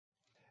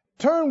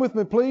Turn with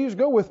me, please,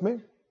 go with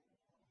me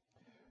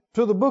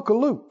to the book of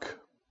Luke.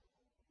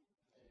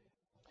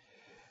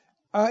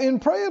 In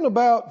praying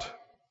about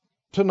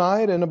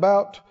tonight and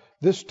about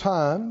this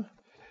time,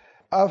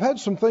 I've had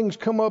some things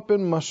come up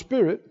in my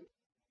spirit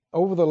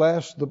over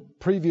the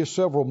previous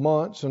several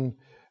months, and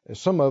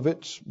some of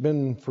it's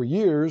been for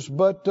years,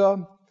 but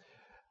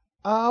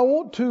I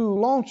want to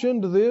launch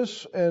into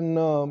this and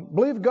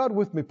believe God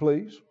with me,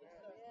 please,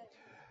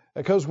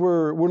 because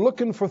we're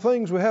looking for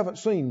things we haven't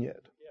seen yet.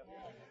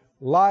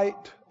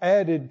 Light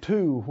added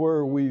to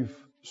where we've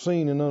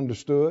seen and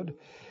understood.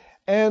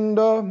 And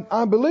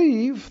I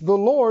believe the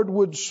Lord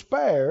would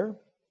spare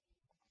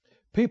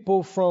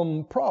people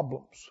from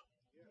problems.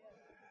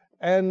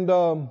 And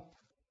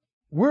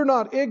we're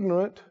not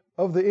ignorant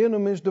of the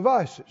enemy's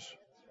devices,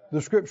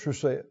 the Scripture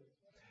said.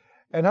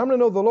 And how many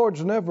know the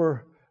Lord's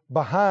never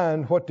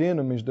behind what the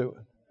enemy's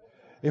doing?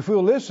 If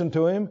we'll listen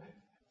to Him,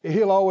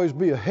 He'll always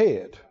be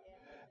ahead.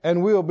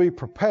 And we'll be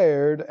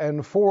prepared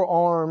and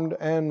forearmed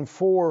and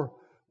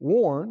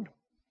forewarned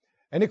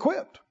and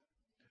equipped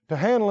to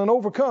handle and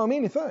overcome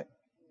anything.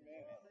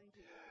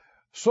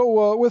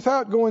 So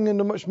without going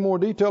into much more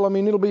detail,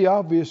 it'll be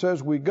obvious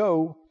as we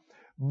go,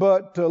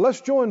 but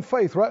let's join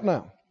faith right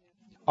now,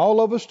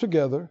 all of us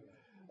together,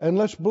 and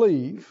let's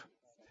believe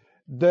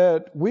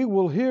that we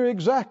will hear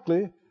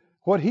exactly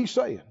what He's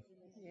saying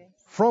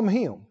from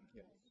Him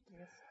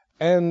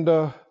and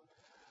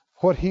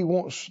what He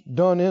wants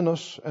done in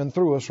us and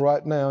through us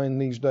right now in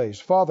these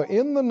days. Father,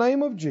 in the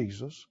name of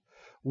Jesus,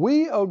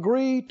 we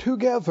agree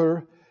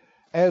together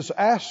as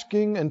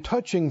asking and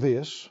touching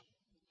this,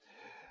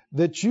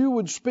 that You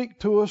would speak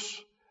to us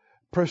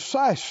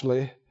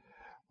precisely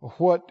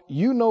what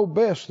You know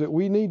best that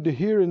we need to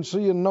hear and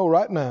see and know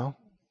right now.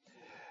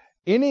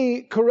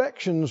 Any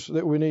corrections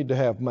that we need to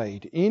have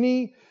made,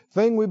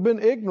 anything we've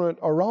been ignorant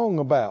or wrong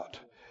about,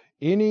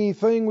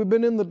 anything we've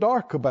been in the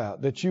dark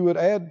about that You would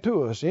add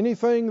to us,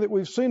 anything that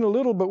we've seen a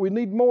little but we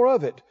need more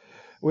of it,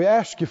 we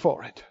ask You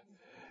for it.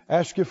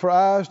 Ask You for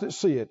eyes that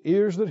see it,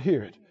 ears that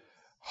hear it,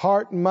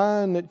 heart and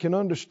mind that can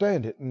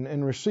understand it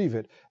and receive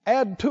it.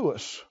 Add to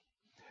us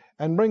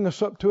and bring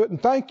us up to it.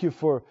 And thank You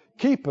for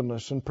keeping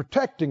us and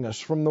protecting us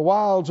from the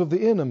wiles of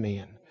the enemy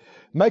and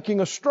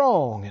making us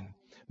strong and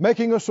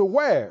making us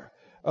aware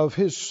of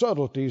his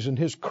subtleties and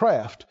his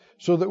craft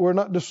so that we're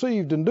not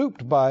deceived and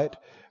duped by it,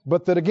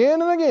 but that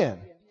again and again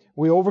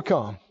we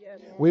overcome,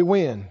 we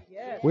win,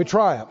 we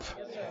triumph.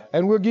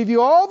 And we'll give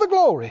You all the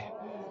glory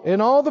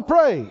and all the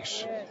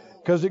praise,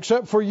 because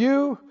except for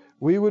You,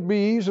 we would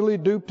be easily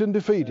duped and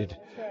defeated.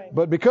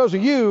 But because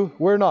of You,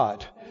 we're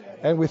not.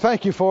 And we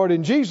thank You for it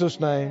in Jesus'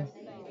 name.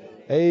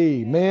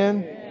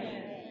 Amen.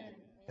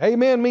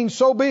 Amen means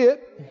so be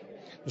it.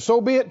 So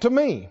be it to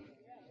me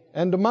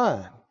and to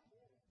mine.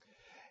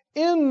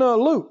 In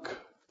Luke,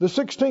 the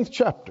 16th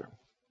chapter,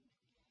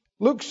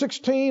 Luke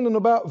 16 and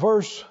about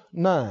verse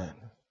 9.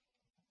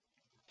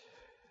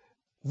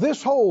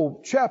 This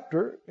whole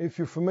chapter, if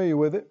you're familiar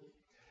with it,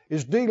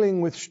 is dealing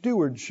with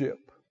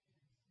stewardship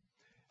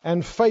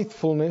and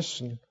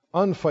faithfulness and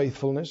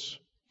unfaithfulness.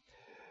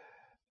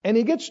 And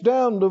he gets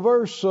down to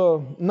verse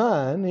 9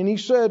 and he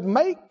said,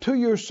 "Make to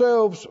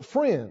yourselves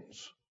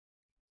friends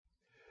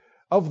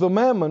of the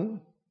mammon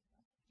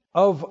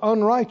of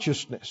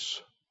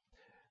unrighteousness."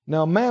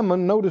 Now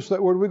mammon, notice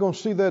that word, we're going to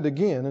see that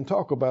again and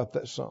talk about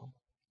that some.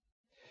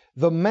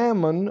 The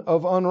mammon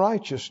of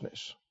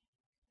unrighteousness.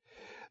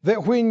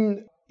 That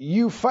when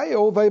you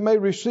fail, they may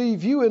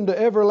receive you into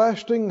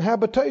everlasting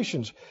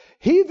habitations.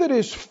 He that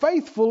is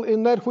faithful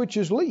in that which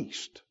is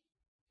least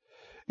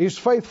is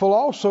faithful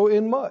also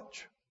in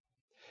much.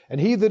 And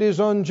he that is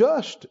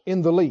unjust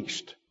in the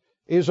least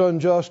is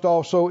unjust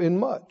also in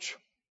much.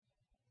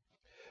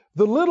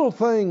 The little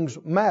things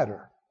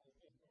matter.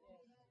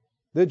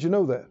 Did you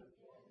know that?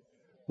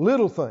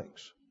 Little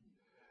things.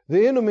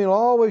 The enemy will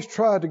always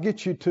try to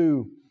get you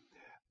to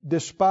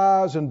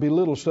despise and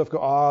belittle stuff.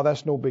 Go,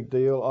 that's no big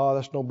deal.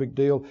 That's no big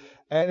deal.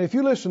 And if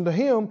you listen to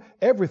him,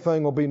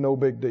 everything will be no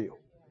big deal.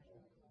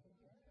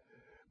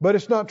 But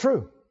it's not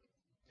true.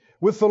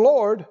 With the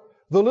Lord,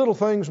 the little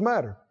things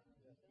matter.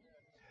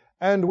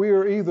 And we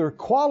are either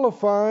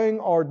qualifying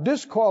or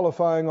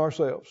disqualifying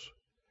ourselves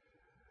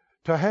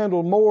to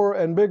handle more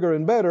and bigger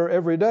and better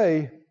every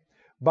day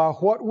by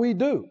what we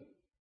do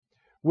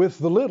with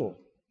the little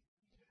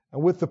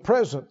and with the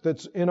present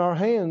that's in our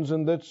hands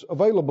and that's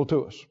available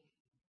to us.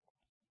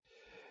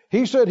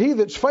 He said, "He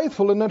that's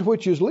faithful in that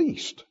which is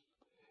least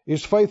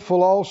is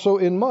faithful also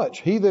in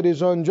much. He that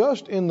is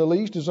unjust in the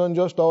least is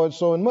unjust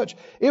also in much.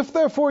 If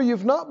therefore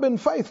you've not been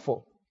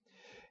faithful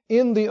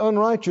in the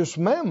unrighteous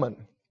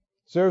mammon,"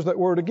 there's that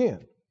word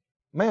again,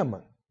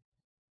 mammon,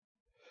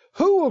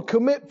 "who will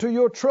commit to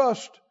your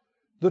trust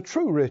the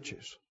true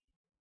riches?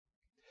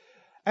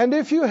 And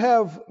if you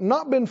have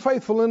not been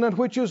faithful in that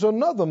which is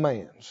another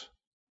man's,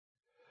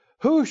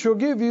 who shall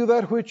give you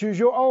that which is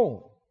your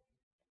own?"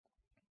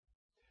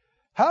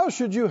 How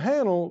should you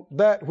handle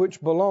that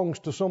which belongs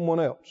to someone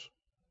else?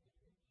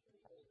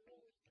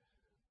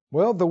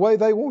 Well, the way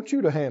they want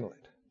you to handle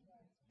it.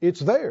 It's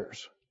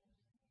theirs.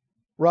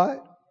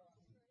 Right?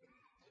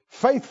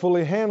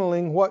 faithfully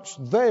handling what's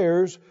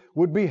theirs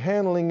would be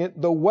handling it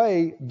the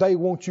way they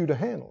want you to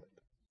handle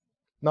it,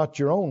 not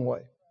your own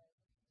way.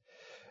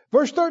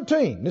 Verse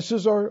 13, this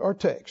is our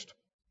text.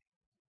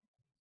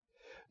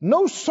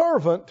 No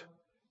servant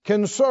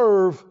can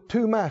serve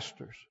two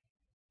masters,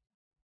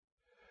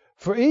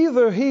 for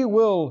either he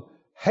will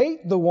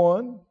hate the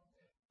one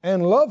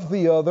and love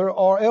the other,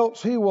 or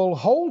else he will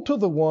hold to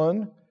the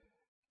one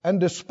and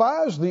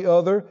despise the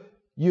other.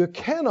 You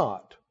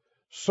cannot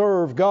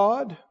serve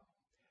God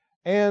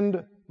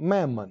and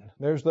mammon.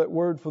 There's that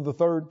word for the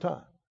third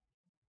time.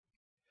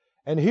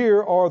 And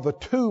here are the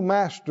two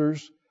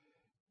masters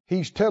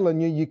he's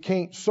telling you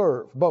can't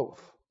serve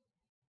both.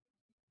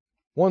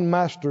 One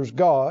master's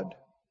God,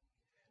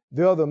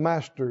 the other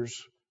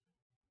master's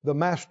the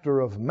master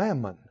of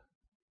mammon.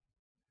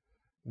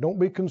 Don't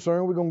be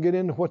concerned, we're going to get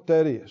into what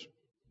that is.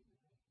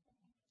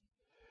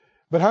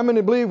 But how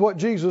many believe what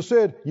Jesus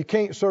said? You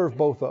can't serve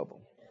both of them.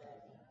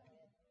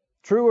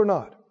 True or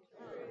not?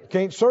 You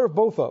can't serve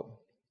both of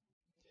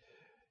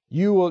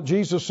them.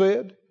 Jesus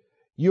said,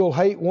 you'll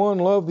hate one,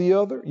 love the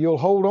other. You'll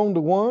hold on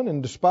to one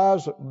and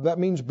despise, that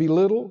means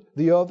belittle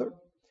the other.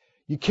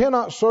 You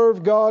cannot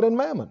serve God and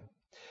mammon.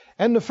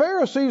 And the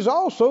Pharisees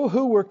also,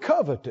 who were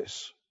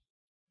covetous,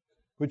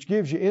 which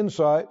gives you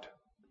insight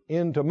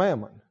into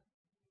mammon.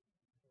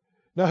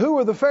 Now, who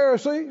were the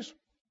Pharisees?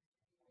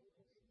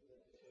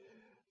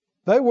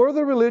 They were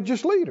the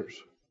religious leaders.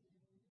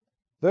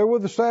 There were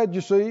the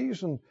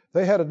Sadducees, and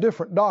they had a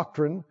different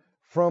doctrine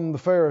from the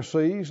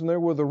Pharisees, and there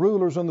were the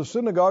rulers in the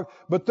synagogue.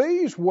 But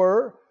these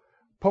were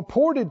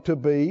purported to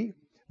be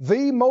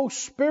the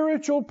most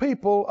spiritual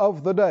people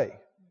of the day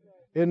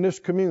in this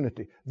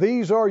community.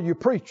 These are your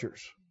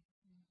preachers.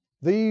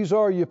 These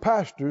are your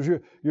pastors,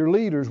 your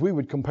leaders. We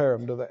would compare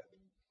them to that.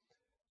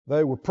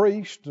 They were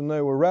priests and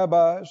they were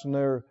rabbis,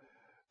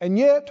 and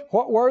yet,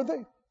 what were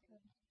they?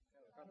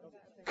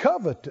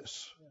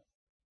 Covetous.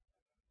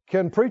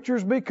 Can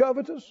preachers be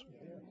covetous?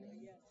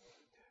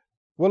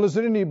 Well, is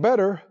it any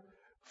better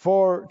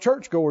for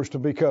churchgoers to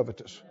be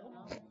covetous?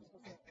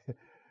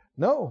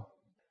 No.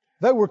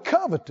 They were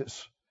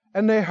covetous.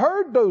 And they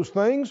heard those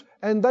things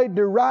and they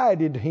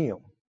derided him.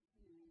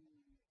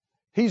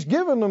 He's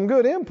given them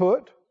good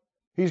input.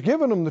 He's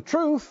given them the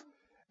truth,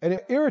 and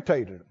it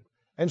irritated them.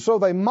 And so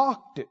they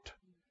mocked it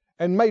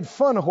and made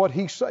fun of what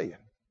he's saying.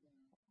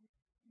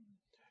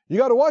 You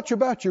got to watch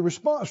about your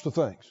response to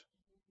things.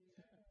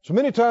 So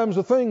many times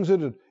the things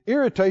that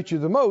irritate you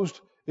the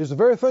most is the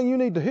very thing you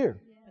need to hear.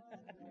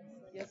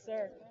 Yes,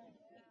 sir.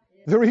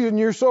 The reason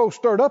you're so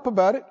stirred up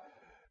about it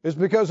is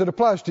because it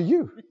applies to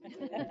you.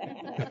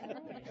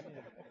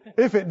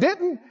 If it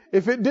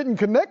didn't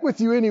connect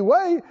with you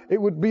anyway, it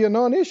would be a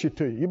non-issue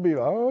to you. You'd be,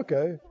 oh,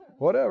 okay,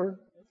 whatever.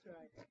 That's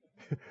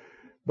right.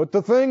 But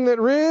the thing that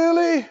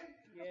really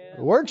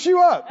works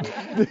you up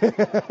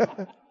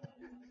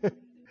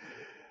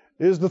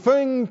is the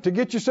thing to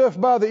get yourself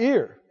by the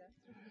ear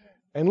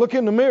and look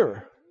in the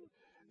mirror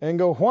and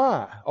go,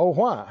 why? Oh,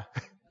 why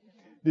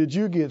did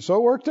you get so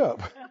worked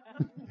up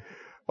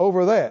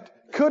over that?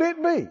 Could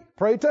it be,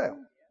 pray tell,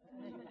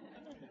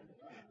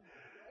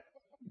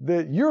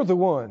 that you're the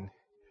one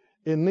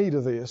in need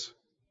of this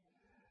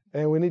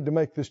and we need to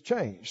make this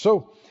change?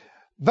 So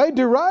they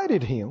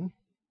derided him,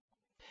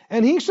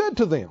 and he said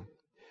to them,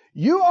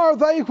 you are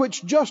they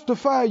which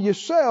justify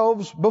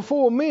yourselves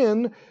before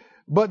men,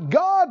 but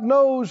God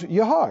knows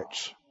your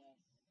hearts.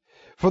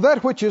 For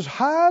that which is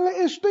highly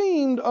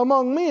esteemed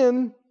among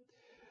men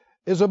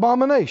is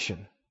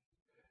abomination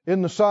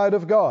in the sight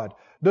of God.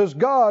 Does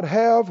God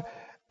have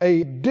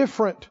a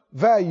different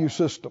value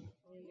system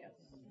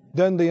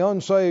than the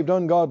unsaved,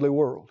 ungodly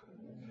world?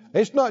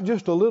 It's not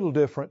just a little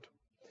different.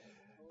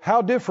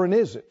 How different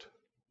is it?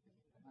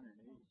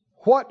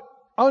 What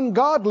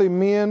ungodly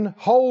men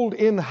hold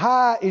in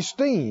high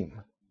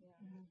esteem,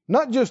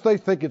 not just they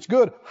think it's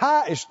good,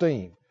 high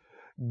esteem,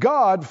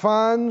 God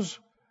finds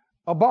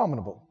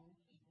abominable.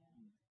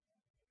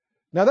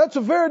 Now that's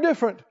a very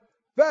different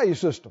value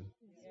system.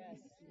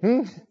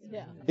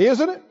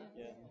 Isn't it?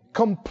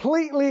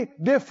 Completely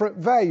different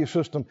value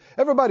system.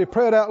 Everybody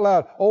pray it out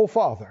loud. Oh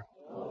Father,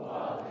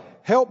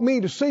 help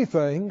me to see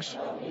things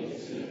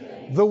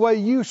the way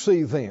you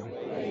see them.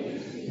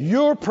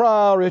 Your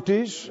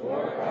priorities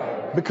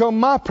become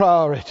my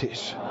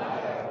priorities.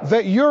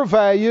 That your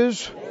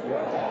values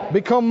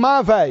become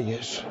my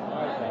values.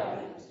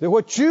 That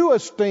what you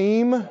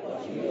esteem,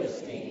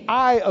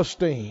 I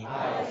esteem.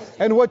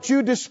 And what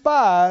you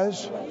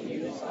despise,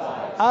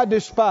 I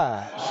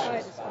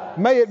despise.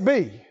 May it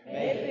be.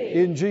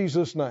 In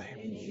Jesus'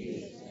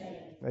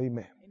 name.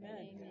 Amen.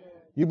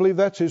 You believe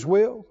that's His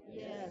will?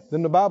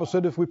 Then the Bible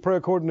said if we pray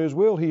according to His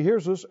will, He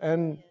hears us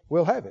and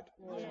we'll have it.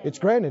 It's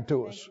granted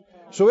to us.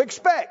 So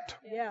expect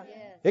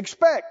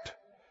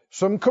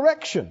some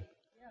correction,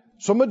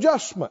 some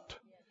adjustment,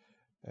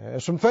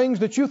 some things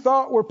that you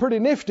thought were pretty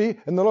nifty,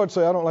 and the Lord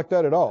say, I don't like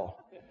that at all.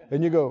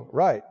 And you go,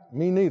 right,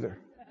 me neither.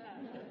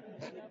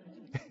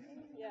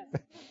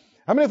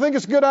 How many think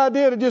it's a good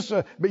idea to just,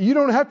 but you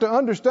don't have to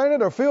understand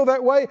it or feel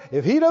that way.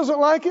 If He doesn't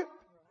like it,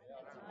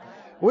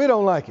 We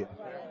don't like it.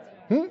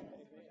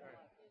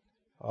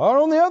 Or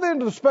on the other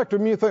end of the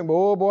spectrum, you think,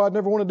 oh boy, I'd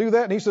never want to do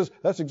that. And he says,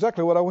 that's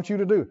exactly what I want you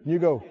to do. And you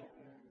go,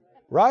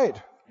 right.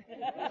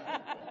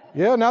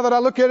 Yeah, now that I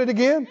look at it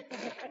again,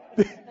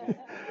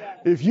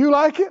 if you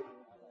like it,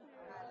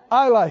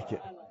 I like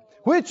it.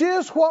 Which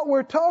is what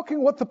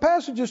what the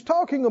passage is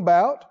talking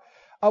about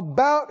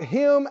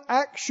him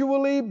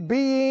actually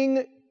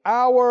being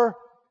our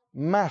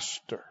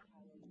master.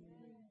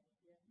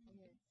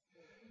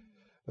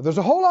 There's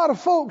a whole lot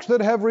of folks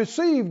that have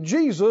received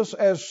Jesus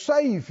as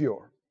Savior.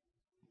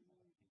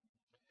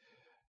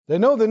 They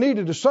know they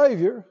needed a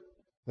Savior.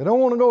 They don't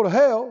want to go to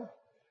hell.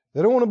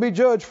 They don't want to be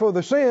judged for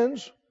their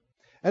sins.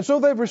 And so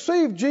they've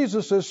received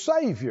Jesus as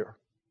Savior.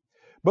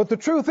 But the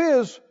truth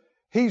is,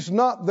 He's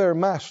not their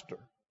master.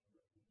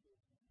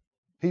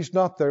 He's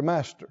not their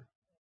master.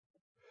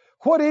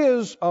 What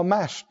is a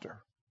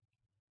master?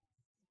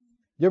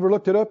 You ever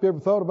looked it up? You ever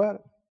thought about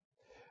it?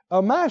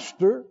 A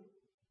master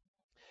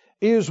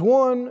is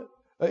one,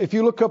 if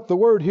you look up the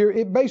word here,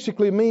 it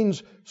basically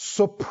means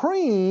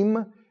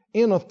supreme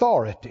in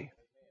authority.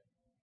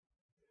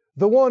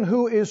 The one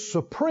who is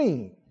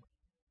supreme,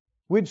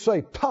 we'd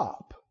say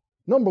top,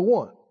 number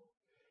one,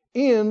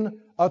 in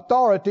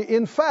authority.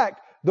 In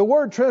fact, the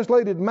word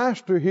translated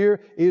master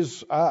here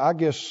is, I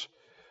guess,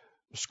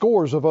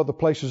 scores of other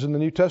places in the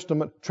New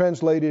Testament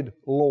translated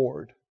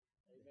Lord.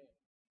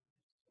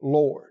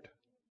 Lord.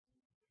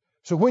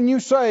 So when you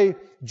say,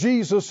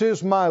 Jesus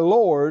is my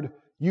Lord,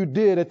 you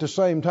did at the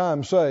same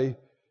time say,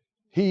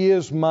 He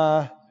is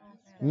my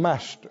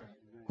master.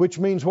 Which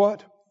means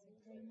what?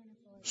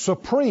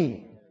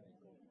 Supreme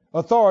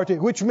authority.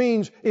 Which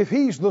means if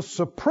He's the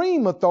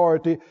supreme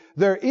authority,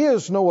 there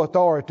is no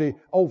authority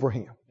over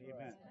Him.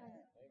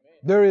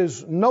 There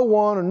is no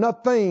one or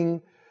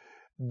nothing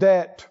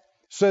that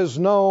says,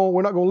 no,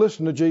 we're not going to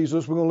listen to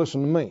Jesus, we're going to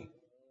listen to me.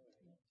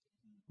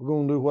 We're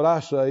going to do what I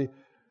say.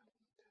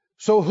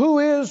 So who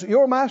is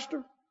your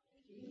master?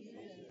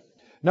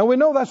 Now we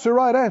know that's the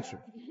right answer.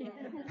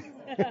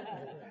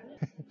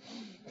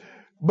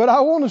 But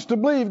I want us to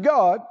believe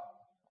God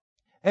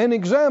and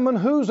examine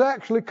who's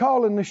actually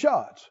calling the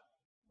shots.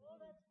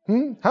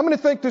 How many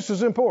think this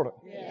is important?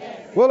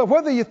 Yes. Well,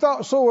 whether you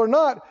thought so or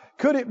not,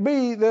 could it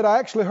be that I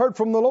actually heard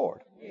from the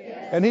Lord?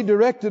 Yes. And He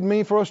directed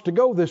me for us to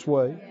go this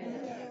way?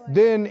 Yes.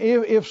 Then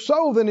if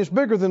so, then it's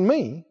bigger than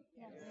me.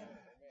 Yes.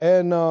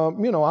 And,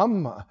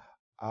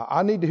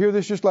 I need to hear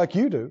this just like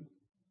you do.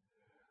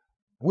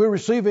 We're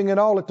receiving it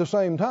all at the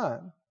same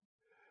time.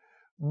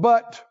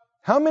 But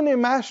how many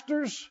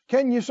masters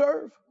can you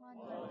serve?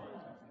 One.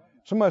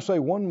 Somebody say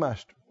one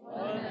master.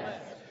 One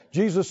master.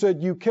 Jesus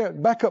said you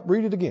can't. Back up,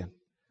 read it again.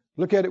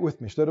 Look at it with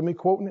me instead of me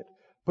quoting it.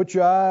 Put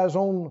your eyes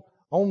on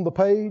the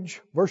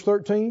page. Verse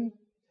 13.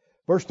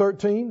 Verse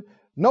 13.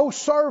 No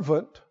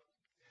servant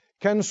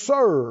can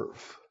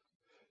serve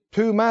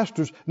two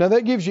masters. Now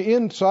that gives you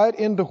insight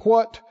into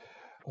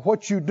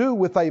what you do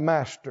with a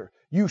master.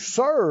 You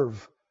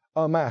serve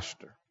a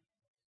master.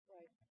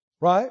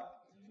 Right?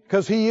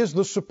 Because he is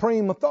the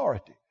supreme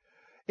authority.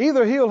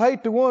 Either he'll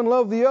hate the one,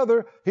 love the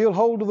other. He'll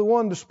hold to the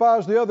one,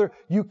 despise the other.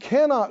 You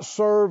cannot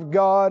serve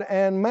God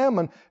and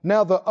mammon.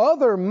 Now the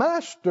other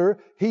master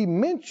he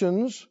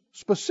mentions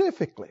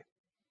specifically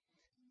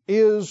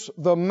is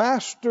the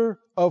master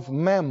of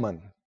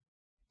mammon.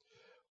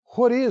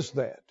 What is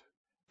that?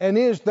 And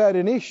is that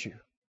an issue?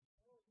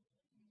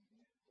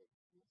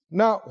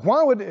 Now,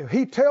 why would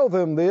he tell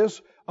them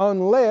this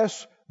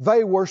unless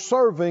they were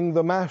serving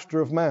the master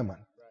of mammon?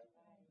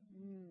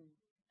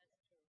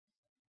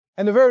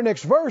 And the very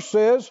next verse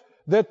says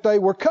that they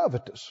were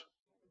covetous,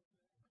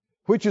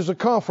 which is a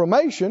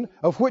confirmation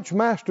of which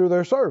master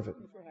they're serving.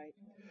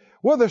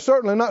 Well, they're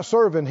certainly not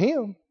serving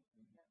Him,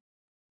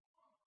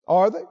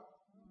 are they?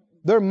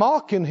 They're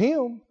mocking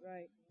Him.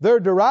 They're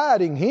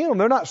deriding Him.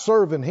 They're not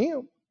serving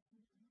Him.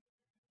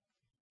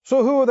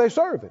 So who are they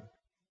serving?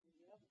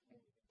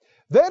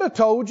 They'd have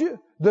told you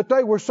that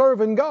they were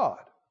serving God.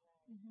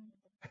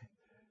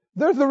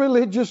 They're the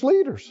religious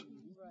leaders,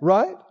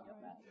 right?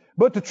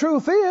 But the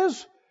truth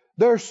is,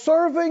 they're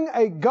serving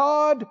a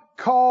God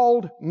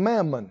called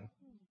Mammon.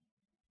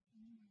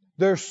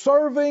 They're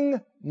serving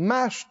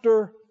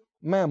Master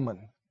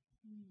Mammon.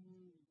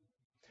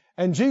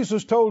 And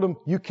Jesus told them,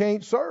 you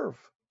can't serve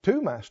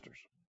two masters.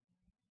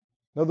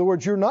 In other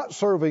words, you're not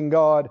serving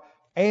God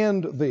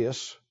and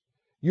this.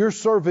 You're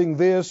serving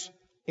this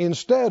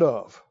instead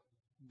of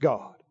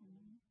God.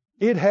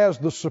 It has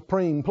the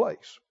supreme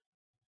place.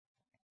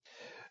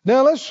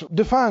 Now let's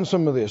define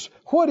some of this.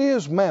 What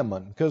is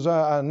mammon? Because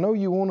I know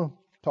you want to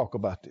talk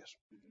about this.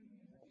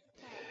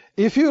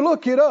 If you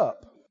look it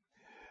up,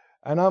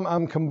 and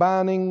I'm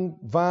combining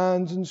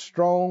Vines and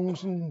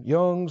Strongs and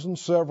Youngs and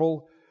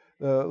several,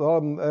 a lot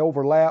of them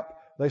overlap.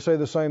 They say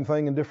the same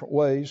thing in different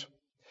ways.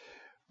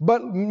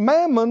 But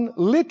mammon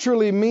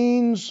literally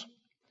means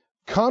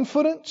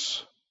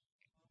confidence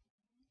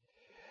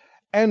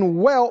and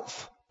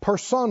wealth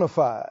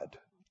personified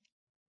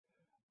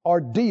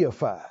or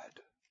deified.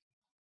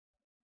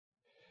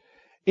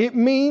 It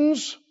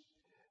means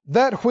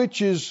that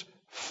which is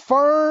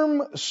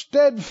firm,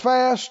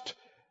 steadfast,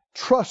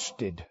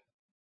 trusted.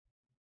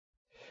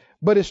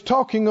 But it's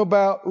talking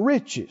about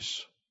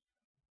riches.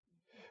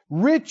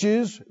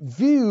 Riches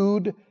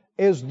viewed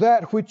as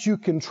that which you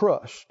can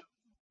trust.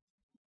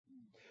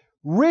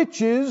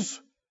 Riches,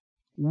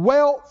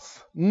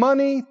 wealth,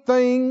 money,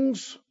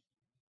 things,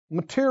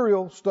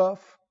 material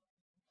stuff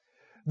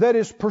that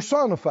is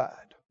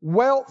personified.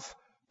 Wealth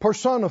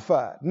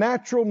personified.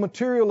 Natural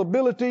material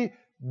ability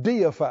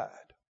deified.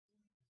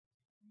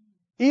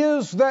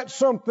 Is that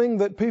something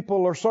that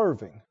people are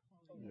serving?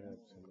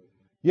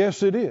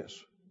 Yes, it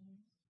is.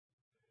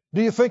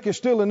 Do you think it's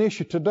still an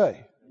issue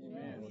today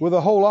with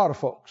a whole lot of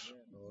folks?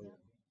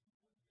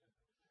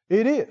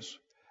 It is.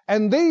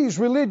 And these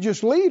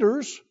religious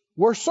leaders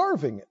were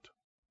serving it.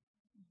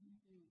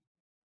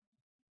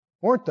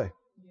 Weren't they?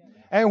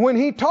 And when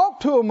he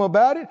talked to them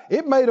about it,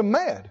 it made them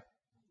mad.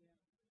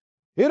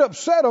 It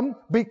upset them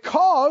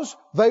because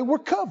they were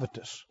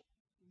covetous.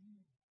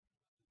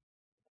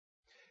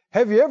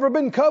 Have you ever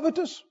been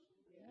covetous?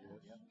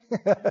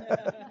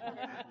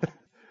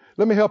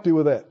 Let me help you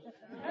with that.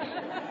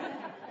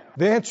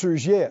 The answer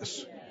is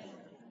yes.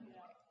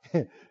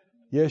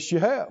 Yes, you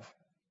have.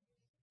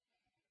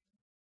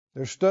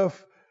 There's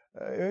stuff.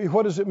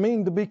 What does it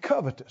mean to be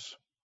covetous?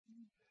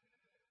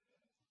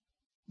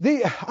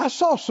 I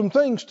saw some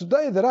things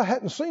today that I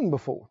hadn't seen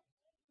before.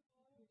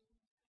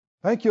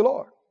 Thank you,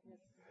 Lord.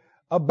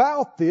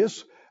 About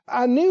this,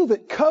 I knew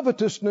that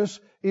covetousness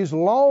is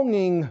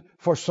longing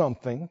for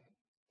something,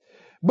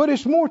 but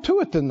it's more to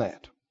it than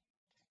that.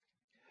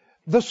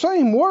 The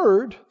same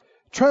word,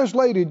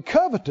 translated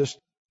covetous,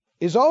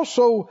 is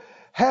also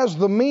has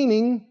the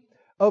meaning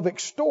of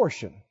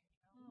extortion.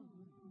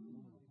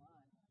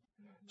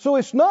 So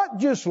it's not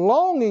just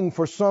longing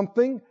for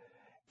something,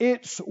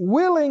 it's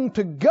willing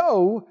to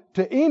go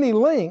to any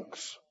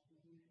lengths,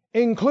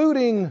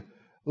 including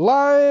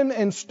lying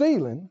and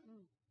stealing,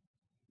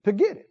 to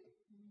get it.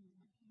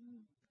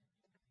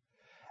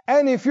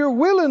 And if you're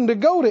willing to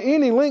go to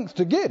any length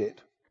to get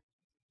it,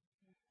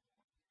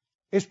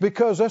 it's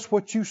because that's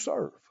what you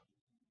serve.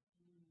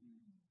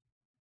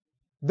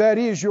 That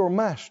is your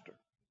master.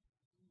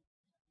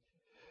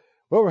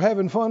 Well, we're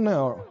having fun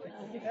now, aren't we?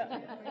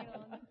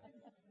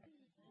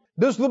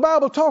 Does the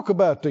Bible talk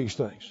about these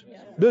things?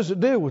 Does it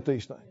deal with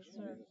these things?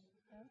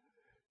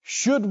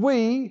 Should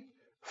we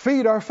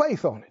feed our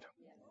faith on it?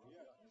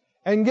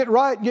 And get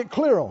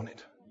clear on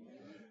it?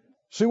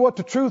 See what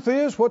the truth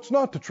is, what's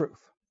not the truth.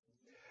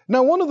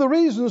 Now, one of the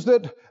reasons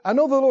that I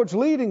know the Lord's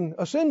leading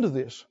us into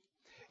this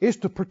is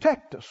to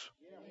protect us.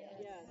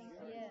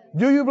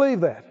 Do you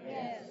believe that?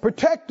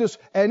 Protect us,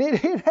 and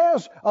it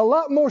has a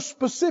lot more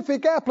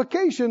specific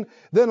application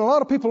than a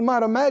lot of people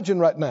might imagine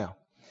right now.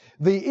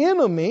 The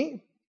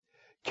enemy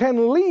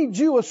can lead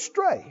you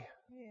astray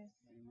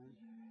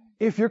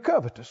if you're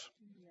covetous.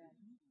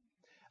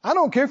 I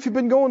don't care if you've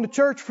been going to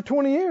church for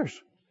 20 years,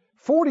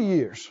 40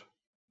 years.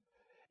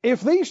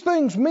 If these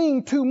things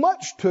mean too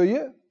much to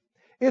you,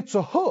 it's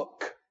a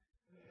hook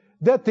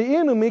that the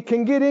enemy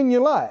can get in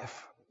your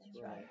life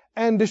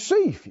and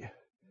deceive you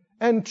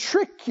and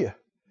trick you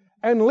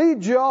and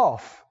lead you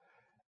off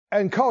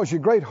and cause you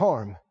great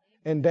harm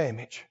and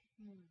damage,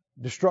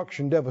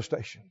 destruction,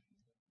 devastation.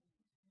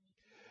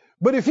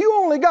 But if you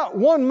only got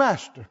one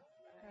master,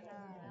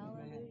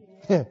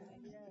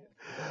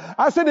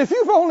 I said, if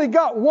you've only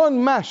got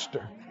one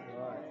master,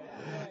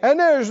 and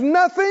there's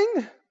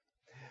nothing,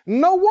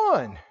 no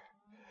one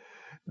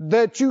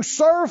that you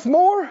serve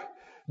more,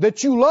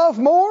 that you love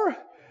more,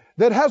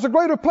 that has a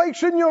greater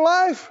place in your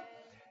life,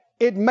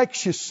 it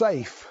makes you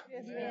safe.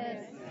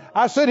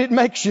 I said it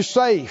makes you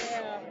safe.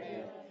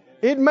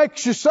 It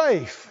makes you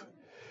safe.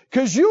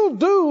 Because you'll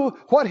do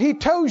what He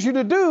tells you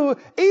to do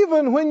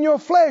even when your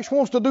flesh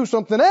wants to do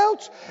something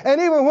else,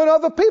 and even when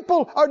other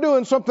people are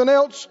doing something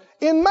else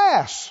in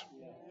mass.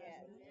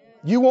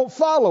 You won't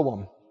follow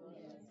them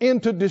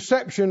into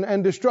deception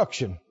and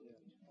destruction.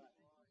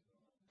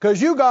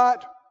 Because you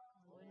got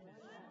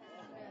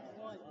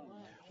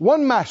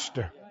one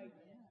master.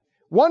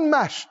 One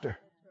master.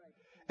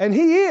 And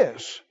He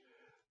is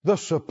the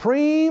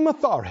supreme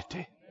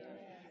authority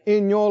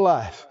in your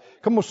life.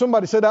 Come on,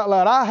 somebody said out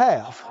loud, I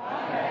have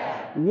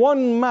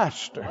one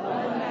master.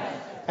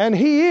 And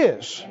He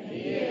is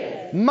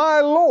my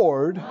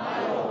Lord,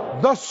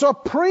 the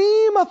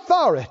supreme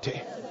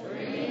authority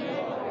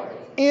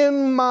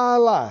in my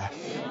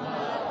life.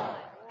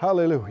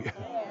 Hallelujah.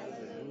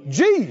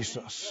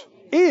 Jesus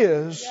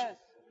is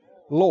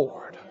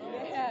Lord.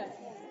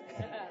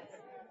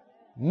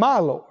 My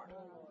Lord.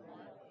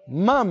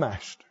 My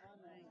master.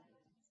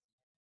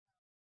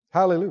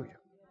 Hallelujah.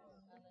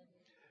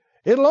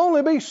 It'll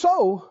only be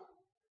so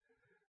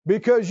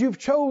because you've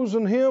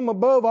chosen Him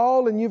above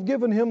all and you've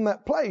given Him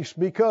that place,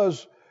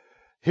 because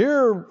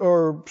here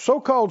are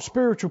so-called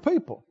spiritual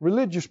people,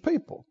 religious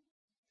people.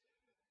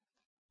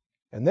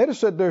 And they'd have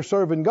said they're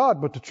serving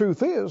God, but the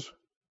truth is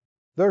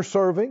they're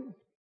serving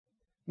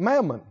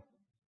mammon.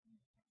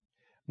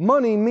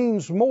 Money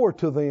means more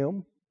to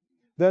them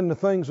than the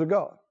things of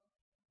God.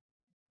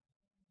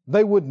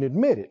 They wouldn't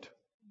admit it,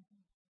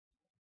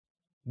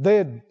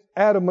 They'd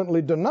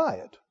adamantly deny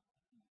it.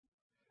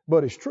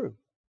 But it's true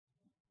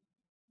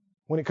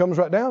when it comes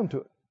right down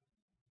to it.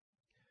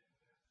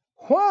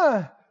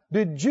 Why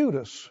did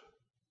Judas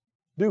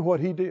do what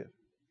he did?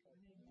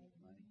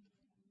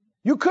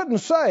 You couldn't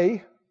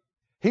say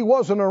he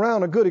wasn't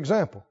around a good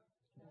example.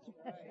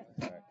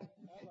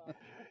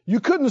 You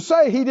couldn't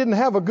say he didn't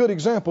have a good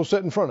example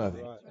set in front of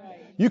him.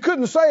 You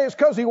couldn't say it's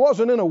because he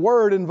wasn't in a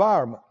word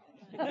environment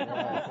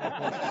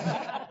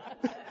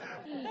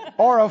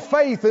or a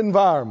faith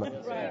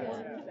environment,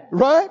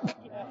 right?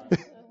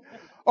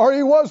 Or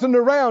he wasn't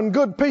around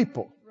good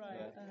people,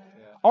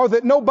 or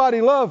that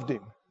nobody loved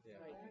him,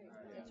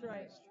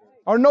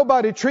 or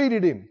nobody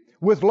treated him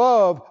with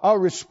love or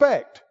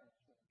respect.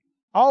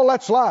 All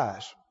that's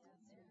lies.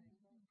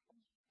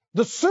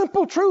 The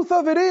simple truth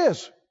of it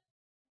is,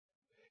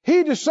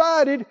 he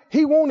decided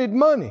he wanted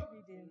money.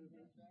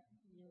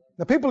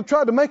 Now, people have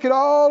tried to make it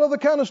all other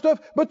kind of stuff,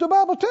 but the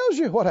Bible tells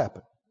you what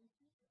happened.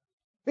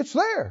 It's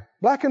there,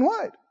 black and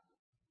white.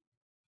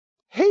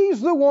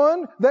 He's the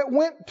one that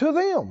went to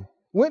them,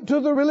 went to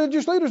the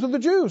religious leaders of the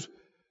Jews,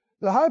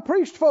 the high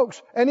priest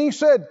folks, and he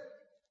said,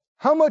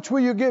 how much will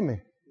you give me?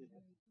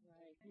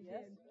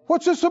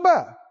 What's this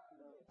about?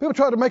 People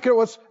try to make it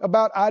what's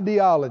about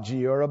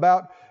ideology or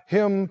about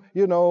him,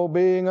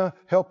 being a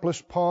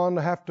helpless pawn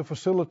to have to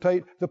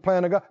facilitate the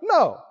plan of God.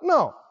 No.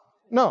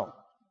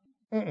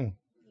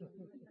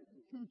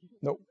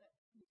 Nope.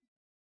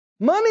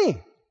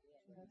 Money.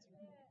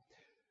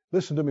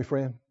 Listen to me,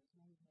 friend.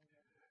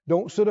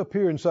 Don't sit up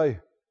here and say,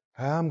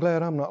 I'm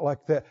glad I'm not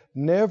like that.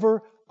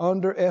 Never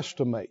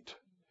underestimate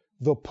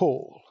the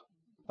pull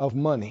of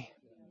money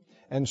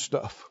and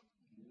stuff.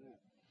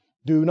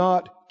 Do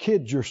not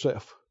kid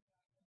yourself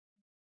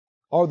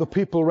or the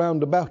people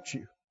around about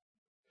you.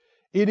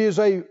 It is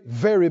a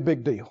very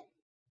big deal.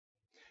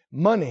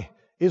 Money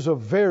is a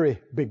very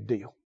big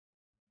deal.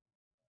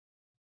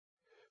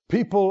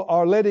 People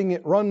are letting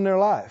it run their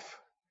life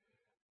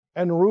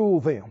and rule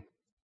them.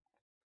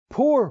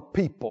 Poor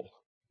people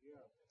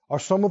are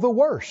some of the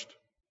worst.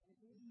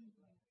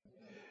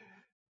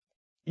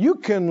 You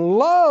can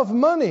love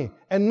money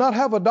and not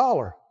have a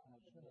dollar.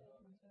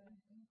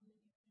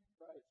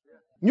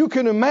 You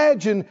can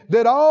imagine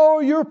that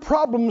all your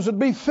problems would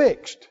be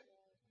fixed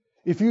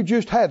if you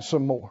just had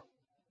some more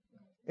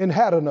and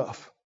had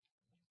enough.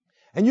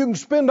 And you can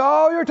spend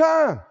all your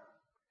time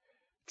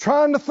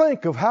trying to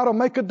think of how to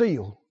make a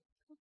deal,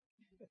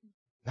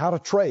 how to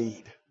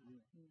trade,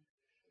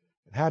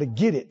 and how to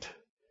get it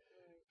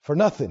for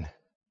nothing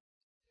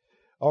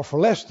or for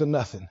less than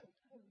nothing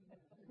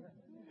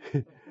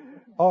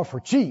or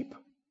for cheap,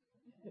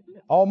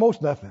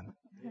 almost nothing.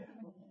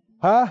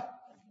 Huh?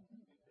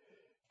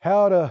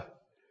 How to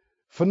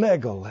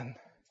finagle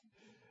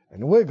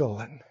and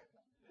wiggle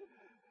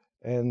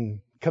and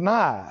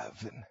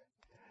connive.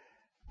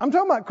 I'm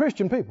talking about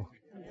Christian people.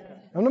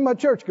 I'm talking about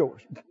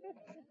churchgoers.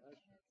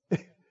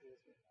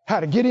 How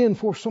to get in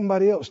before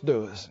somebody else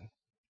does.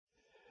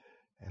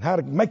 And how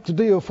to make the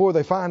deal before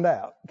they find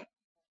out.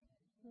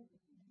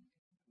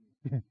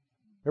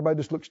 Everybody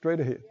just look straight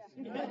ahead.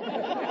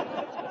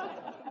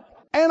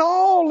 And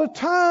all the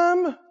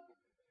time,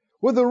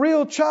 with a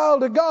real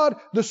child of God,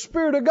 the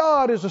Spirit of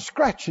God is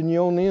scratching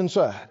you on the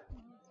inside.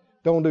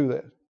 Don't do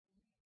that.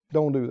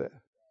 Don't do that.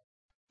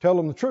 Tell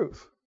them the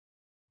truth.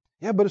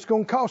 Yeah, but it's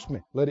going to cost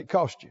me. Let it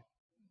cost you.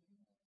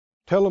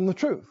 Tell them the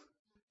truth.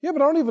 Yeah,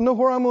 but I don't even know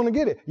where I'm going to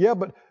get it. Yeah,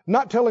 but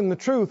not telling the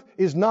truth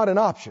is not an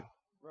option.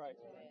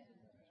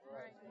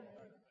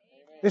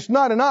 It's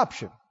not an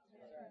option.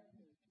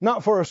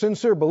 Not for a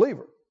sincere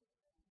believer.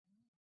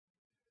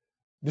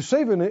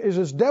 Deceiving is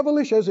as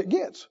devilish as it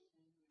gets.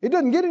 It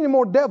doesn't get any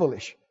more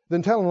devilish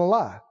than telling a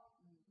lie.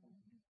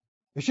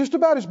 It's just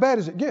about as bad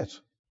as it gets.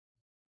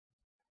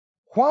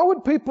 Why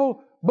would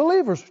people,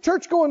 believers,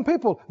 church-going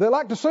people that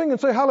like to sing and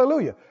say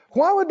hallelujah,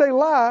 why would they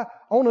lie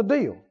on a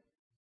deal?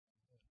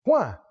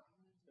 Why?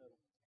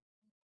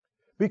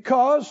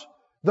 Because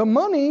the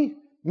money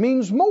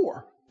means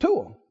more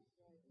to them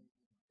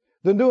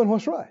than doing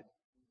what's right.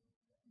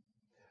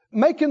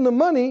 Making the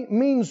money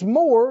means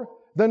more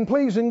than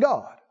pleasing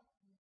God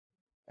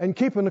and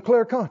keeping a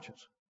clear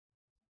conscience.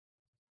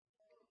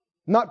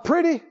 Not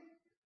pretty,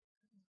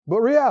 but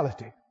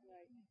reality.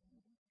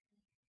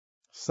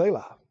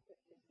 Selah.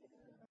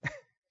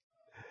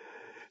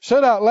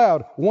 Said out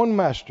loud, one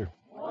master.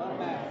 One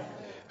master.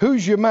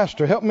 Who's your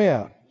master? Help me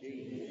out.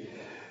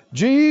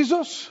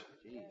 Jesus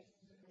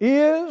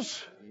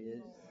is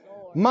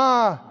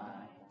my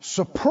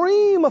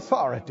supreme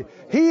authority.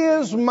 He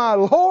is my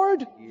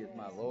Lord.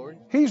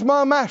 He's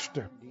my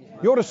master.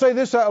 You ought to say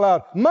this out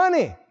loud.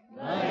 Money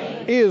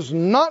is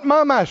not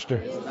my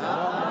master.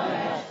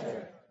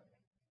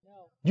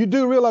 You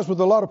do realize with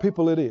a lot of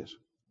people it is.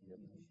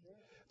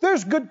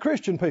 There's good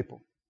Christian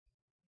people.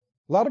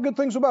 A lot of good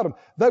things about them.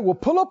 They will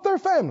pull up their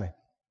family.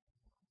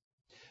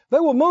 They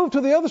will move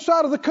to the other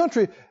side of the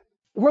country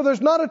where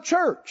there's not a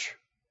church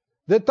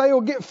that they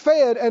will get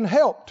fed and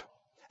helped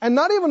and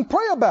not even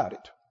pray about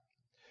it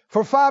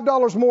for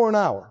 $5 more an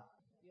hour.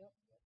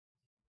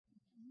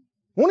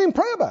 Won't even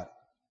pray about it.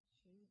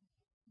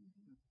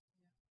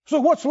 So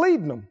what's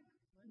leading them?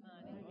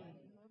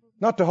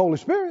 Not the Holy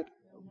Spirit.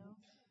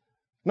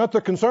 Not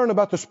the concern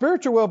about the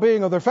spiritual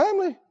well-being of their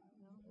family.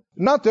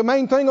 Not the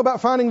main thing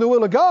about finding the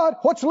will of God.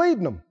 What's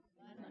leading them?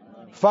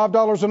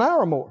 $5 an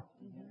hour more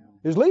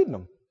is leading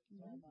them.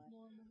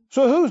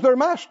 So who's their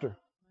master?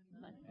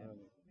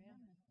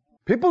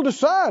 People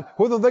decide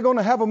whether they're going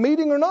to have a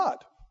meeting or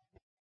not.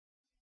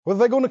 Whether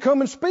they're going to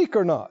come and speak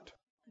or not.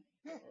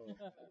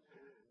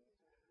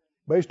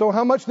 Based on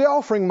how much the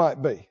offering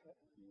might be.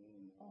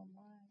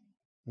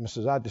 And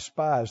says, I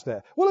despise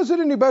that. Well, is it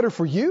any better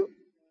for you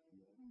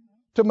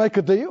to make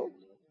a deal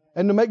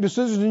and to make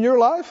decisions in your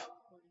life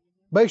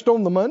based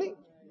on the money?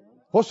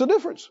 What's the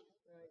difference?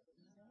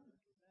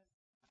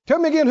 Tell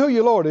me again who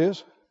your Lord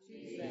is.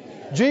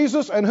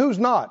 Jesus, and who's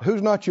not?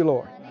 Who's not your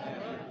Lord?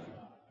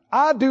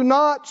 I do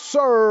not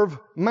serve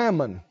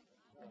mammon.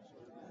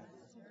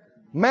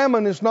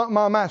 Mammon is not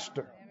my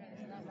master.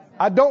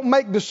 I don't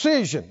make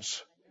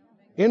decisions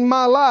in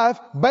my life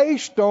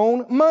based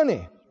on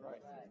money.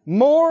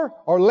 More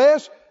or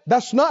less,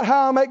 that's not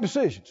how I make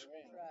decisions.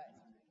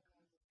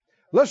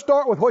 Let's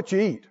start with what you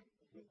eat.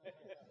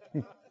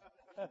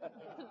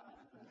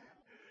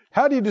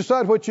 How do you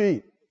decide what you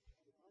eat?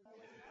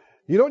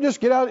 You don't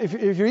just get out, if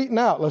you're eating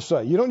out, let's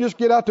say, you don't just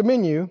get out the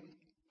menu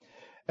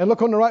and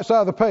look on the right side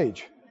of the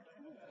page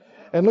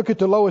and look at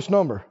the lowest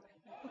number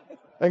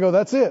and go,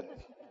 that's it.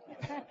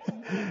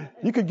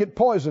 You could get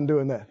poisoned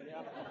doing that.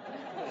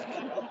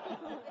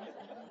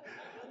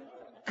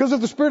 Because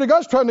if the Spirit of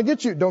God's trying to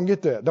get you, don't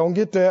get that, don't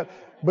get that.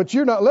 But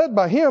you're not led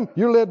by Him.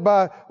 You're led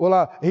by,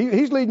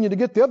 He's leading you to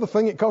get the other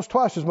thing. It costs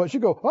twice as much. You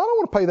go, well, I don't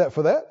want to pay that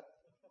for that.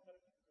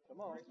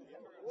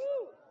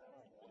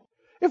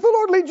 If the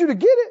Lord leads you to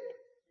get it,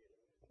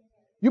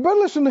 you better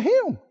listen to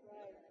Him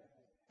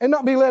and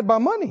not be led by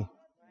money.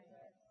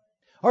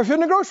 Or if you're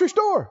in the grocery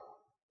store,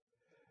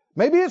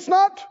 maybe it's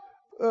not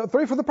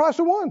 3 for the price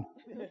of 1.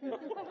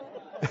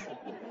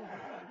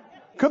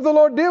 Could the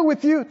Lord deal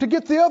with you to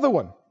get the other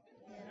one?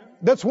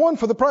 That's 1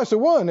 for the price of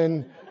 1,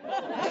 and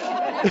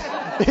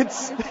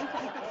it's...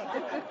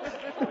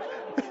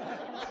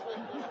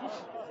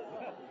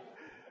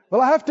 Well,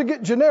 I have to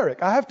get generic.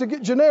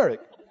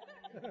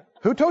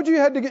 Who told you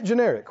had to get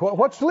generic?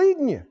 What's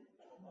leading you?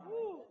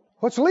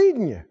 What's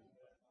leading you?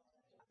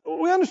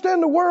 We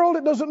understand the world,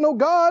 it doesn't know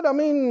God. I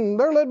mean,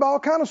 they're led by all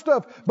kind of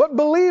stuff. But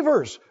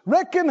believers,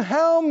 reckon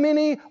how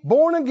many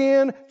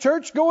born-again,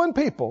 church-going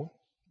people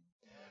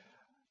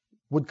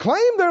would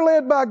claim they're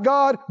led by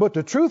God, but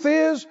the truth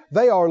is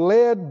they are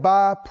led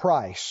by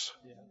price.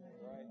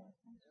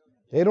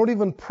 They don't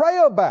even pray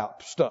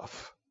about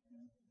stuff.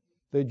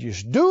 They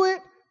just do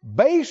it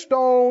based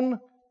on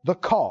the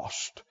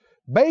cost,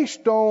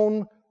 based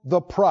on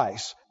the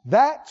price.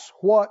 That's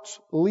what's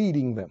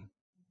leading them.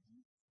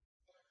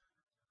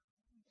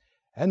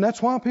 And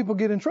that's why people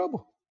get in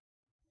trouble.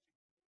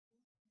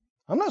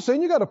 I'm not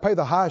saying you got to pay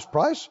the highest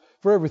price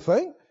for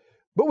everything,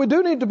 but we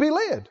do need to be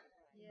led.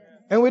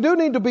 And we do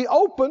need to be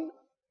open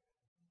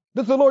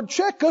that the Lord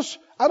check us.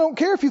 I don't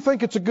care if you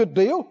think it's a good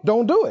deal.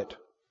 Don't do it.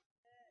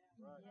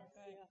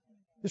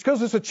 Just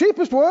because it's the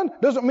cheapest one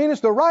doesn't mean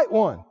it's the right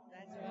one.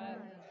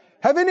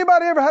 Have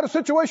anybody ever had a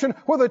situation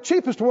where the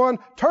cheapest one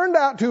turned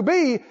out to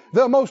be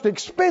the most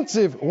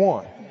expensive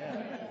one?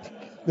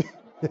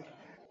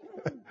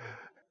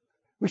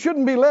 We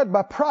shouldn't be led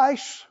by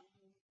price.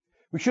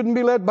 We shouldn't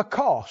be led by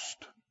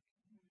cost.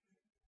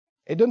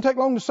 It doesn't take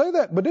long to say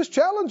that, but it's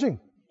challenging.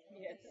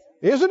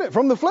 Isn't it?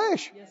 From the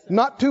flesh.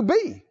 Not to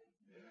be.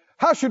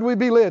 How should we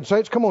be led,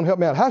 saints? Come on, help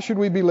me out. How should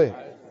we be led?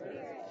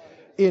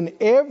 In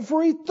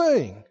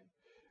everything,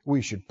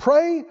 we should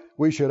pray,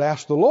 we should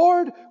ask the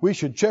Lord, we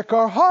should check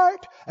our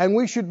heart, and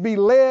we should be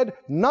led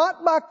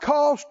not by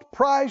cost,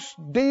 price,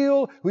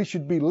 deal. We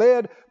should be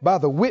led by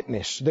the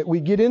witness that we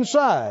get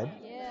inside.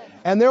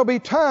 And there'll be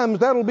times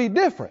that'll be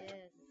different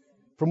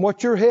from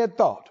what your head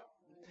thought.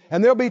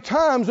 And there'll be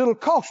times it'll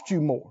cost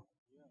you more.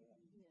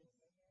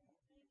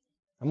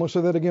 I'm going to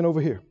say that again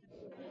over here.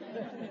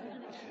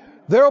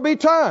 There'll be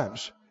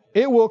times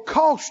it will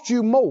cost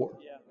you more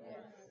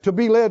to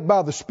be led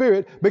by the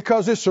Spirit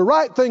because it's the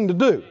right thing to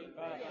do.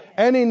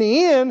 And in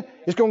the end,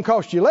 it's going to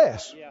cost you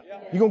less.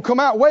 You're going to come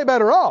out way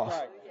better off.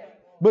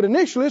 But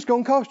initially, it's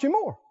going to cost you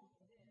more.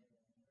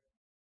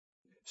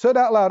 Say it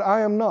out loud.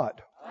 I am not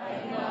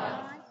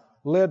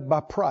led by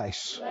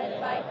price.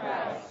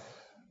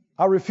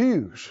 I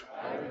refuse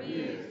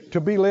to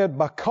be led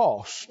by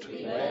cost.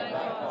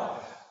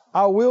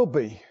 I will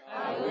be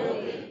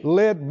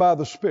led by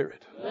the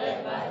Spirit.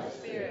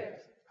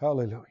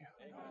 Hallelujah.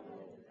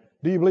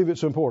 Do you believe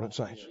it's important,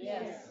 saints?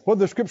 What do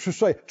the Scriptures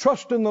say?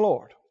 Trust in the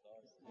Lord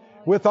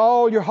with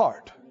all your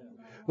heart.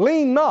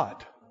 Lean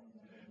not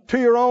to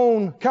your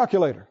own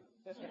calculator.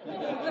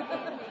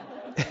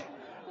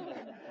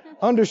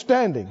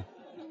 Understanding.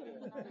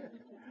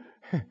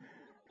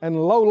 And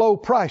low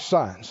price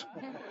signs.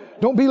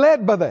 Don't be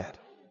led by that.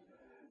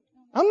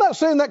 I'm not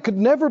saying that could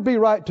never be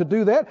right to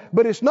do that,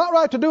 but it's not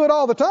right to do it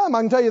all the time,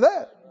 I can tell you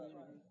that.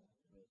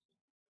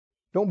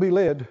 Don't be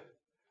led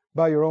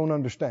by your own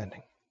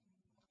understanding.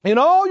 In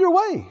all your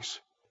ways,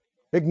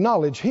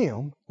 acknowledge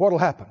Him, what'll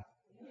happen?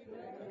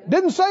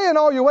 Didn't say in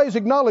all your ways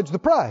acknowledge the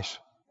price.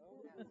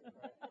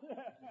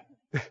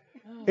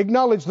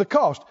 Acknowledge the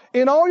cost.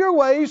 In all your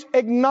ways,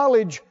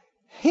 acknowledge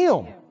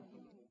Him.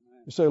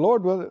 You say,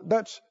 Lord, well,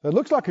 that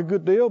looks like a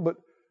good deal, but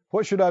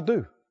what should I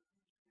do?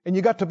 And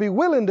you got to be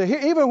willing to hear,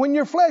 even when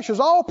your flesh is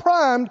all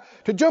primed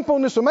to jump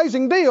on this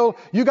amazing deal,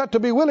 you got to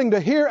be willing to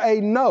hear a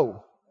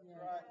no.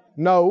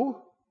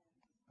 No,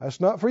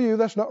 that's not for you.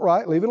 That's not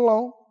right. Leave it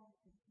alone.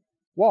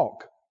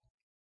 Walk.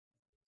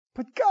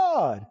 But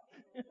God,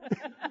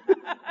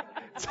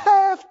 it's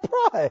half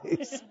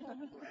price.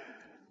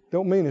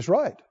 Don't mean it's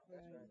right.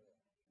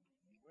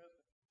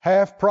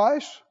 Half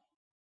price,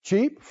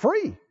 cheap,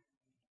 free.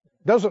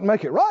 Doesn't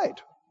make it right.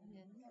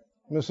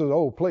 Mrs.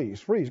 Oh, please,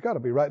 free's got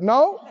to be right.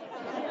 No.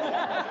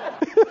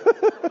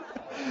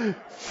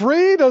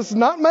 Free does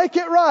not make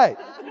it right.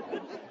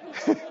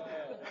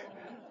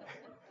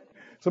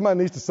 Somebody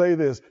needs to say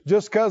this.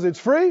 Just because it's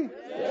free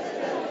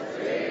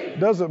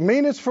doesn't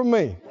mean it's for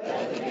me.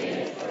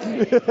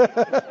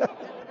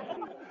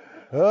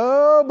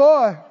 Oh,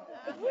 boy.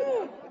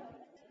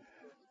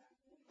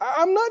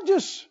 I'm not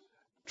just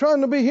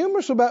trying to be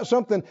humorous about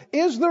something.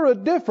 Is there a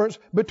difference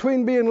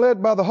between being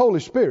led by the Holy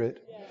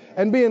Spirit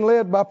and being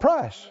led by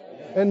price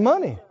and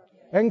money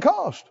and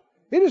cost?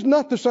 It is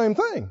not the same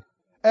thing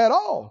at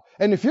all.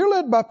 And if you're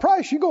led by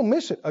price, you're going to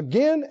miss it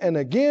again and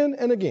again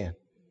and again.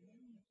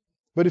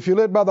 But if you're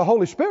led by the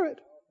Holy Spirit,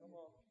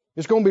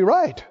 it's going to be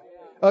right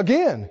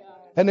again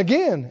and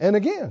again and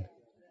again.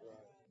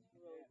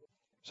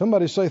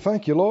 Somebody say,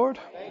 thank you, Lord.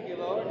 Thank you,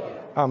 Lord.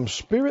 I'm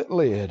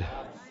Spirit-led.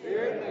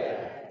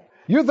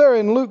 You're there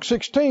in Luke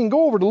 16.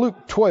 Go over to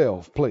Luke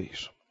 12,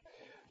 please.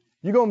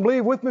 You going to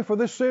believe with me for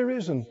this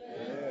series and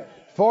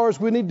as far as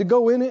we need to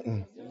go in it?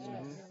 And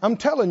I'm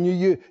telling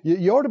you,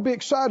 you ought to be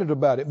excited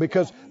about it,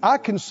 because I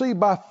can see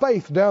by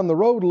faith down the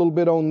road a little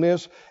bit on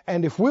this.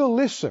 And if we'll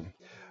listen,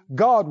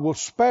 God will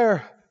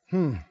spare.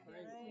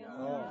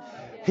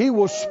 He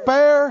will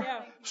spare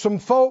some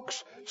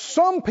folks,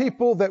 some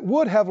people that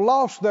would have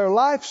lost their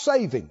life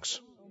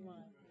savings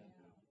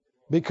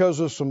because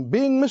of some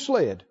being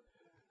misled,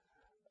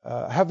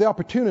 have the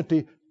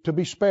opportunity to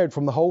be spared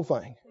from the whole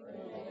thing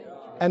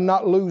and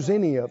not lose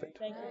any of it.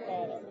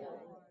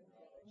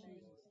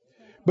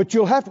 But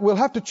we'll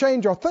have to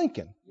change our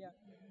thinking.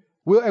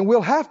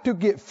 We'll have to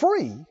get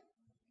free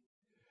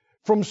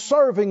from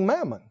serving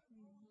mammon.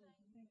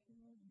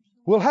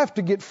 We'll have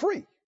to get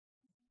free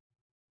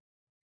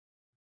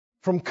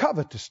from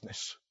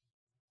covetousness.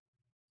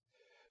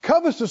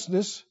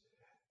 Covetousness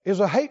is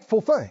a hateful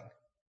thing.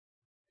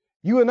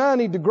 You and I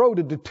need to grow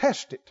to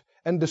detest it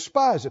and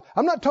despise it.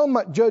 I'm not talking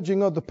about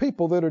judging other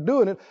people that are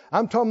doing it.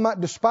 I'm talking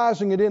about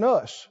despising it in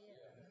us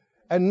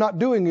and not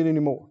doing it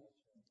anymore.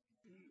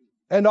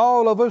 And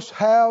all of us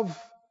have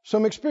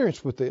some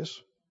experience with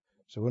this.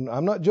 So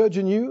I'm not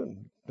judging you,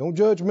 and don't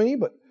judge me,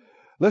 but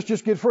let's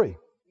just get free.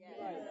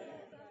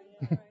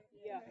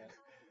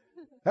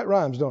 That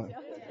rhymes, don't it?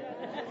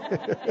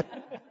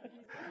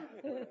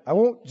 I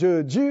won't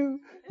judge you.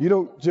 You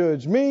don't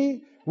judge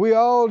me. We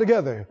all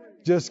together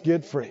just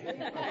get free.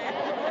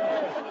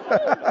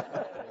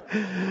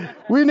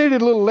 We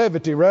needed a little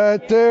levity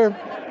right there.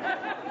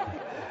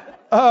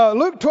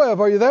 Luke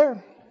 12, are you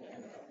there?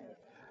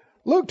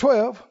 Luke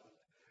 12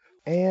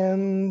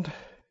 and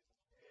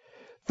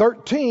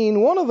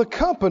 13. One of the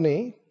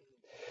company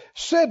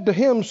said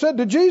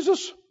to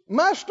Jesus,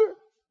 Master,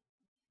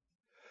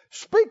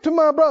 speak to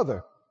my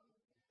brother.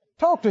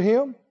 Talk to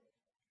him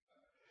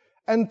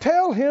and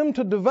tell him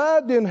to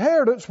divide the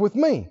inheritance with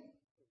me.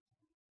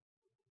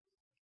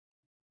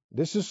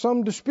 This is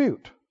some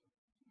dispute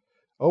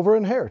over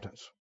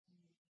inheritance.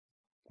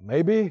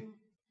 Maybe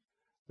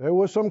there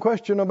was some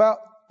question about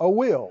a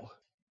will.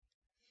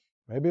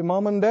 Maybe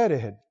mom and daddy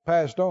had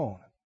passed on.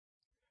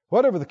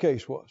 Whatever the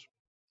case was,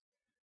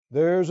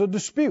 there's a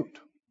dispute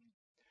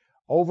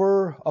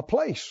over a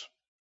place,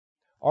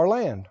 our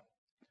land,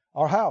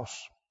 our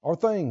house, our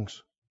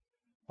things,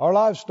 our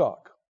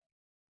livestock.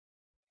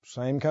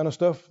 Same kind of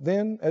stuff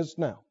then as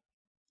now.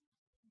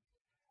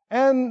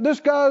 And this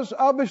guy's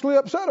obviously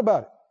upset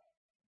about it.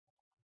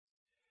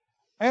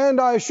 And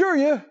I assure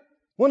you,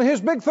 one of his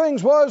big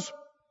things was,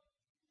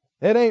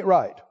 it ain't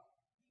right.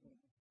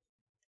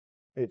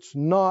 It's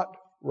not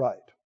right.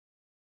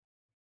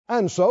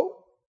 And so,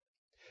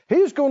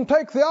 he's going to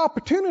take the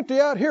opportunity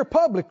out here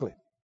publicly,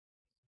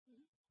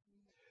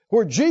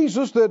 where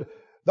Jesus, that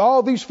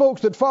all these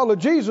folks that follow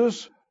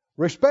Jesus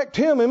respect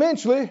him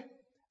immensely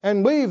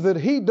and believe that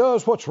he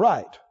does what's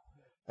right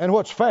and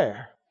what's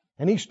fair.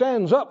 And he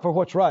stands up for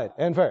what's right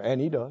and fair.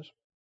 And he does.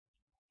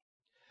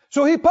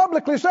 So he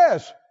publicly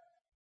says,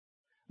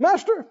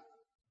 Master,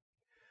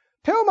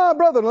 tell my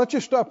brother, and let's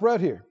just stop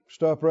right here.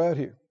 Stop right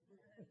here.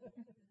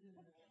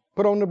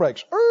 Put on the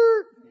brakes.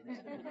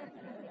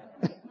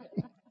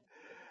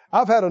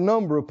 I've had a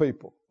number of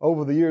people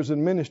over the years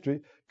in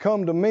ministry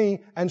come to me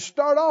and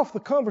start off the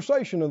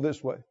conversation in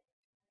this way.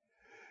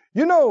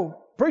 You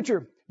know,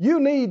 preacher, you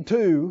need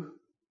to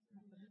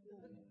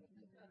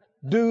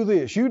do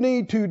this. You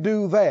need to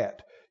do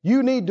that.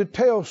 You need to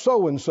tell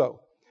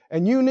so-and-so.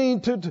 And you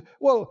need to,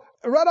 well,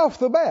 right off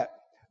the bat,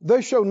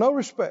 they show no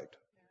respect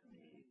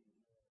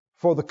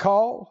for the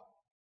call,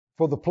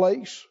 for the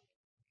place.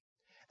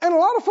 And a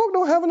lot of folk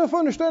don't have enough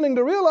understanding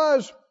to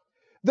realize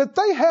that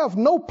they have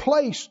no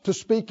place to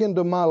speak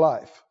into my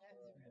life.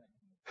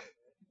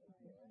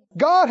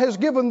 God has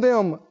given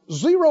them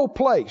zero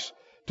place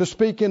to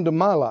speak into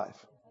my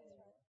life.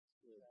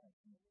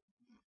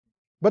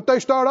 But they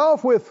start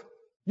off with,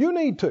 you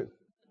need to.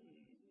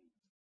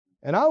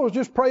 And I was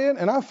just praying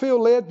and I feel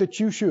led that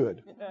you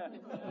should.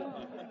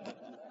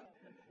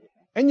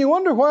 And you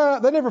wonder why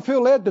they never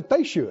feel led that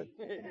they should.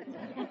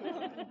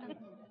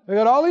 They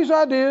got all these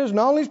ideas and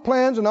all these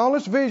plans and all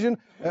this vision,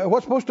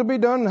 what's supposed to be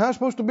done and how it's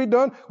supposed to be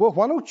done. Well,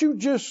 why don't you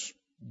just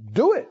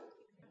do it?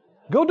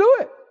 Go do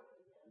it.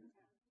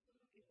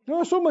 You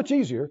know, it's so much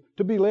easier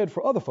to be led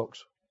for other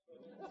folks.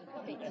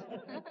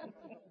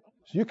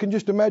 So you can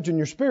just imagine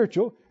you're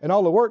spiritual and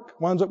all the work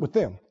winds up with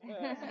them.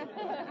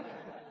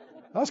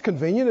 That's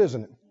convenient,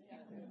 isn't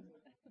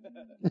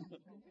it?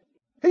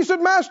 He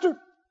said, Master,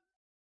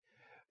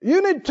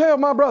 you need to tell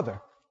my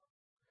brother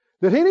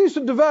that he needs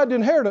to divide the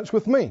inheritance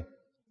with me.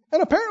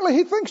 And apparently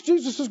he thinks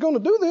Jesus is going to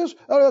do this,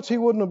 or else he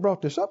wouldn't have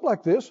brought this up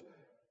like this.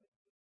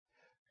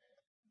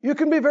 You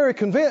can be very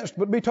convinced,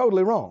 but be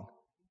totally wrong.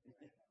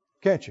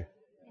 Can't you?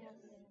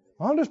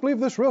 I just believe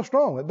this real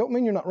strong. That don't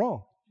mean you're not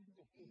wrong.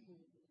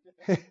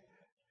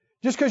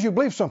 Just because you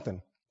believe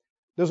something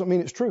doesn't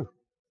mean it's true.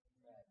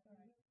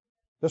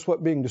 That's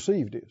what being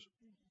deceived is.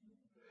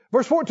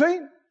 Verse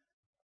 14.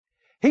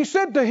 He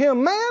said to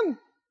him, man,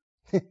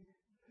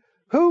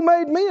 who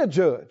made me a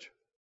judge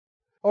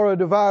or a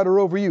divider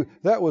over you?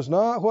 That was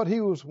not what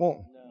he was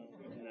wanting.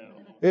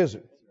 Is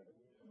it?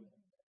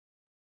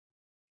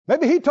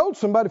 Maybe he told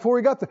somebody before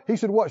he got there. He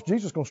said, watch,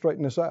 Jesus is going to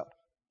straighten this out.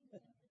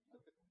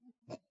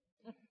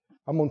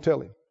 I'm going to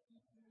tell him.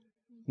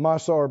 My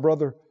sorry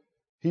brother,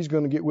 he's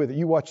going to get with it.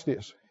 You watch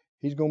this.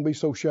 He's going to be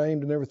so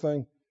shamed and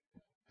everything.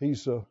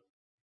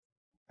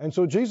 And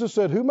so Jesus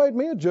said, who made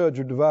me a judge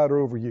or divider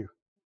over you?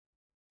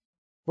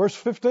 Verse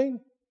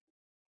 15.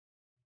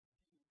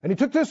 And he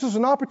took this as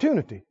an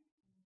opportunity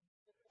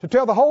to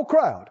tell the whole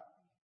crowd,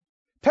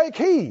 take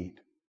heed.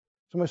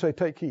 Somebody say,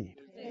 take heed.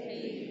 Take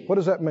heed. What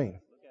does that mean?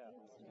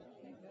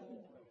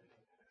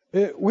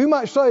 We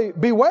might say,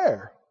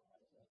 beware.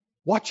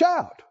 Watch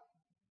out.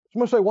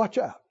 Somebody say, watch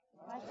out.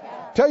 Watch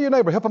out. Tell your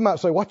neighbor, help him out,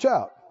 say, watch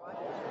out. Watch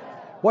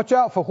out. Watch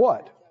out for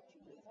what?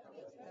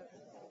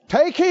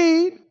 Take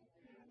heed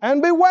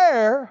and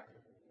beware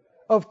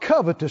of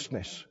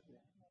covetousness.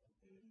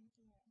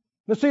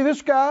 Now see,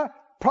 this guy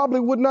probably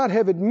would not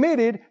have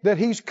admitted that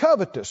he's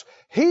covetous.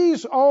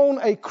 He's on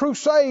a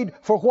crusade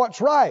for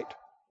what's right.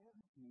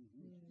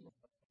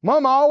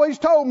 Mama always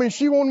told me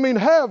she wanted me to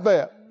have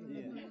that.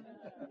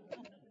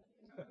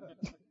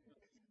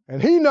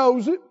 And he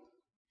knows it.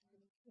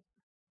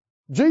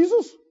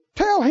 Jesus,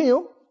 tell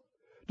him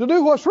to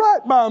do what's right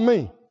by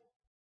me.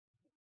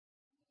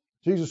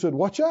 Jesus said,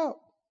 watch out.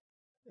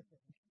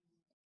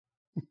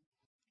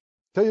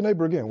 Tell your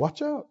neighbor again,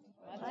 watch out.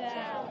 Watch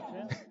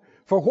out.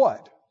 For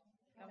what?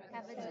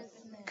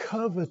 Covetousness.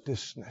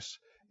 Covetousness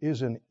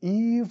is an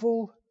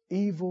evil,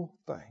 evil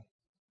thing.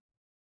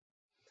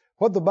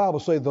 What the Bible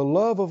say? The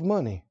love of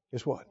money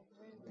is what?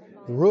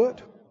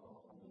 Root.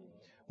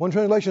 One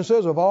translation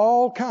says of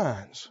all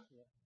kinds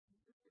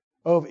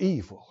of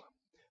evil.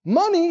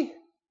 Money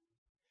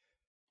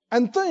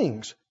and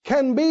things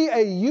can be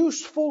a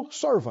useful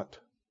servant,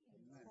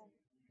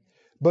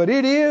 but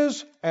it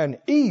is an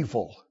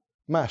evil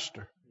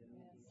master.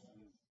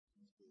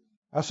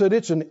 I said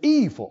it's an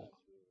evil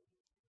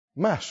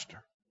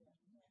master.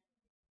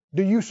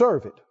 Do you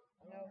serve it?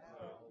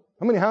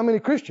 How many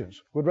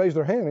Christians would raise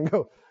their hand and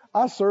go,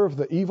 I serve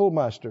the evil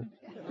master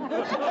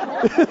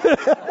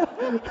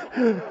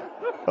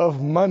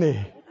of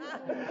money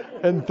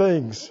and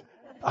things.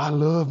 I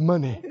love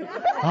money.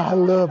 I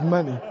love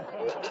money.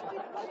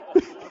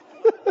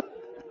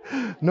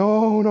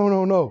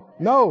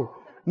 No.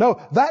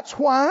 That's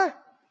why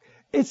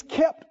it's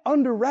kept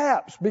under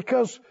wraps,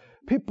 because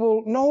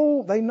people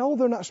know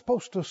they're not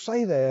supposed to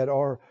say that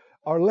or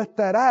let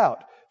that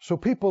out. So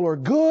people are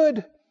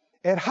good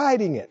at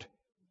hiding it.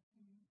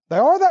 They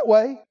are that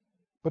way,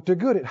 but they're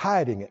good at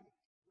hiding it.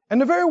 And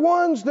the very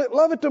ones that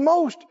love it the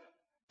most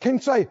can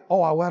say,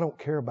 oh, I don't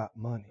care about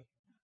money.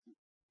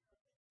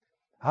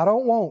 I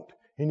don't want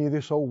any of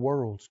this old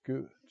world's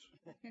goods.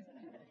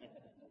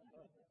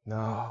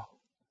 No.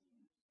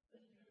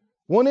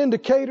 One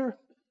indicator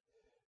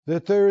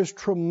that there is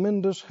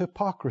tremendous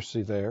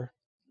hypocrisy there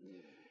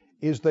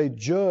is they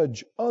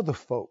judge other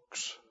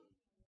folks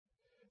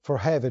for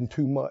having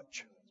too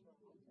much.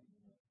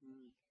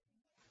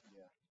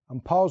 I'm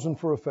pausing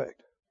for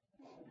effect.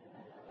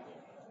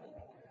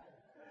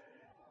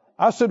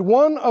 I said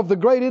one of the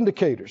great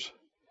indicators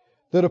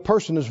that a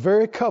person is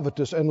very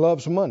covetous and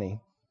loves money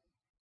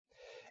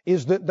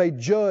is that they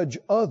judge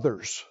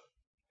others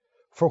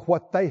for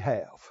what they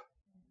have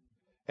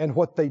and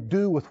what they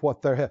do with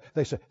what they have.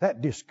 They say,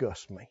 that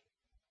disgusts me.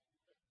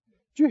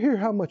 Did you hear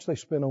how much they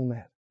spent on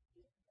that?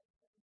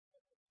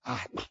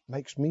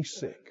 Makes me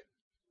sick.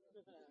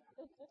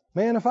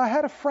 Man, if I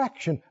had a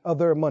fraction of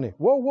their money,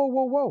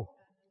 whoa.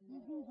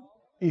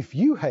 If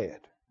you had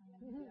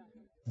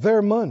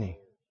their money,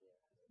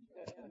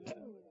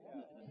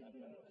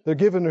 they're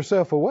giving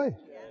themselves away.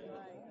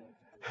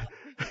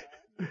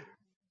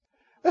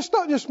 That's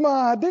not just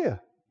my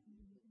idea.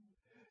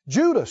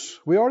 Judas,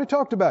 we already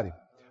talked about him.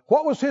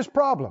 What was his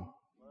problem?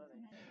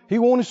 He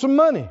wanted some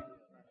money.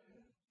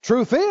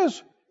 Truth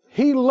is,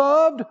 he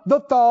loved the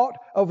thought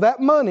of that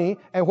money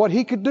and what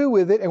he could do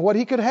with it and what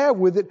he could have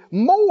with it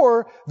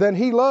more than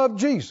he loved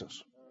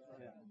Jesus.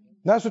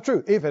 That's the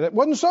truth. If it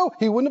wasn't so,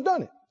 he wouldn't have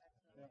done it.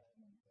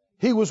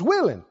 He was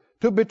willing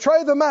to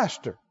betray the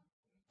master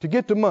to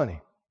get the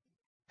money.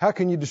 How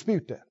can you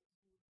dispute that?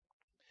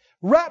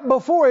 Right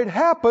before it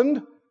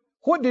happened,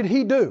 what did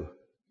he do?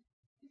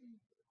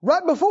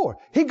 Right before,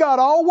 he got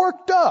all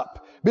worked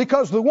up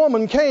because the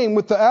woman came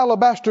with the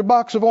alabaster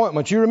box of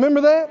ointment. You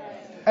remember that?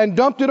 And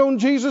dumped it on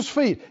Jesus'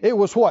 feet. It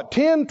was what?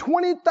 $10,000,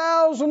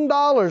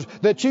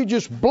 $20,000 that she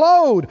just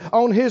blowed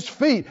on his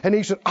feet. And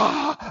he said,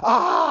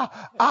 that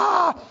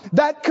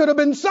could have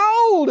been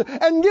sold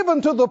and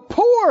given to the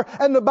poor.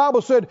 And the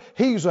Bible said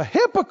he's a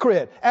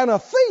hypocrite and a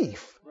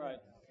thief. Right.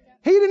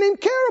 He didn't even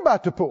care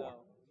about the poor.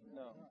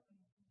 No.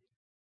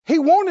 He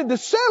wanted to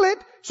sell it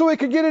so he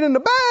could get it in the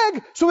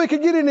bag, so he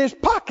could get it in his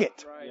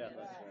pocket. Right.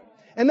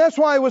 And that's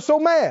why he was so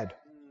mad.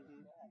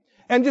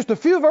 And just a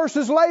few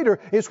verses later,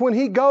 it's when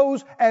he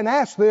goes and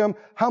asks them,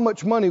 how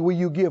much money will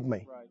you give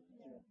me?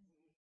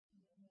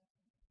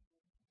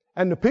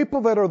 And the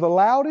people that are the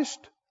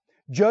loudest,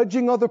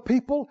 judging other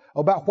people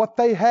about what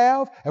they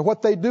have and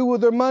what they do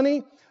with their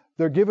money,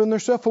 they're giving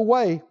themselves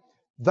away.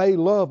 They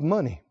love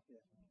money.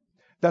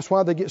 That's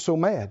why they get so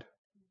mad.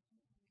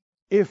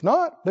 If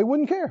not, they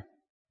wouldn't care.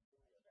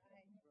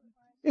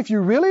 If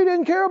you really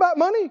didn't care about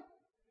money,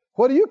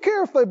 what do you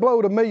care if they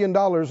blowed $1 million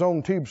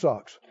on tube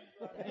socks?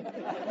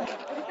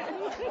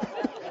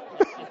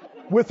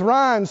 With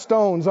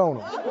rhinestones on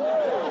them.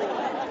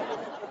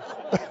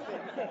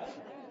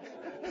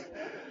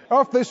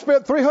 Or if they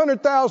spent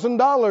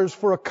 $300,000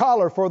 for a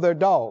collar for their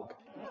dog.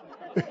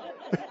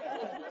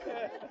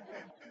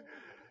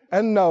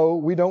 And no,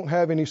 we don't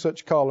have any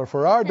such collar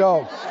for our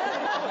dog.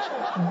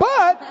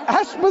 But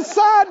that's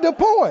beside the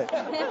point.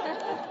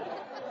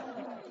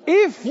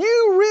 If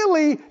you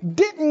really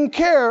didn't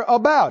care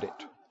about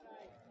it,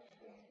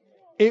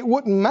 it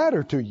wouldn't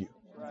matter to you.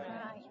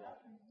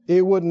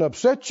 It wouldn't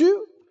upset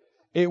you.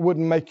 It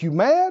wouldn't make you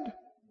mad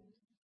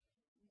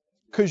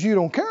because you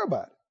don't care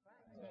about it.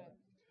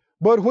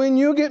 But when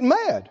you get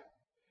mad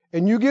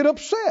and you get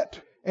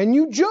upset and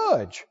you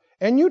judge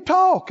and you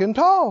talk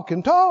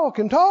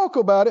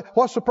about it,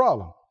 what's the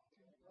problem?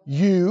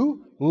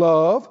 You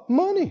love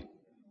money.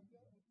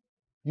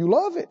 You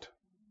love it.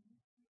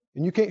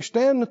 And you can't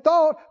stand the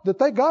thought that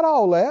they got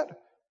all that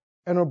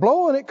and are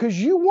blowing it because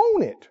you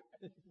want it.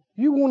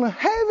 You want to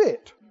have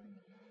it.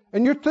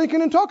 And you're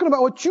thinking and talking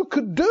about what you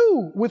could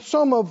do with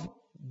some of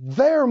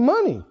their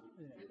money.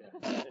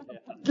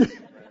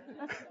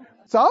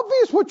 It's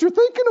obvious what you're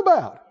thinking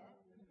about.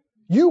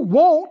 You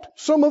want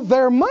some of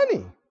their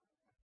money.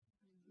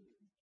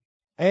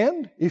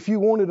 And if you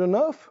want it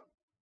enough,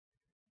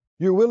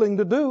 you're willing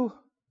to do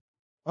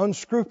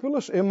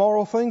unscrupulous,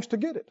 immoral things to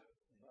get it.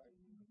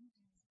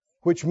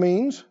 Which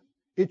means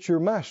it's your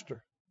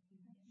master.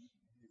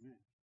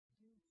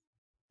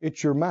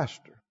 It's your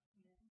master.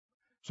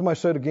 Somebody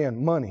said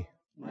again, money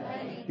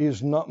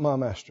is not my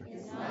master.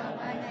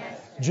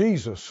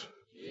 Jesus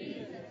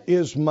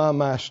is my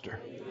master.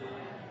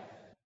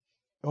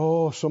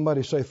 Oh,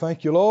 somebody say,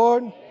 thank you,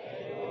 Lord.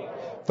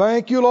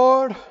 Thank you,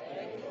 Lord.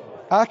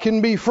 I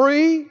can be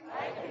free,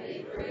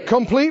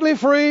 completely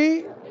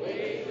free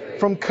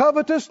from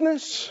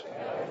covetousness.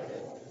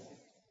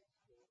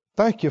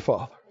 Thank you,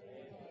 Father.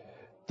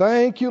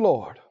 Thank you,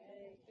 Lord.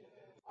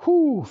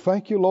 Whew,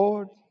 thank you,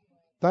 Lord.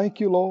 Thank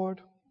you,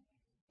 Lord.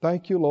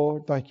 Thank you,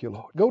 Lord. Thank you,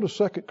 Lord. Go to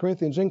 2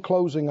 Corinthians in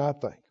closing, I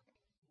think.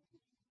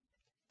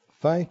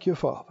 Thank you,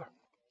 Father.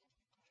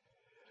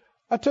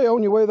 I tell you,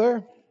 on your way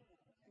there,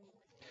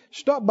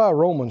 stop by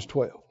Romans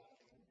 12.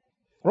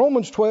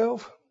 Romans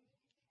 12.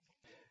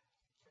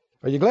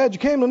 Are you glad you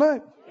came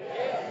tonight?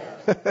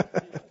 Yes.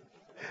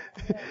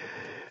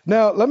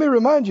 Now, let me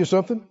remind you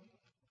something.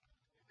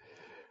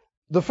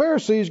 The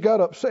Pharisees got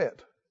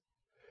upset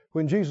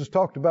when Jesus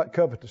talked about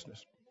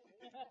covetousness.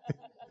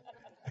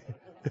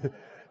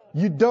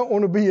 You don't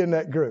want to be in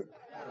that group.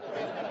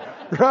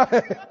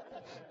 Right?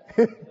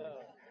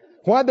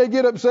 Why'd they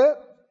get upset?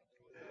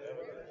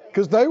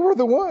 Because they were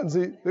the ones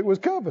that was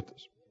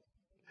covetous.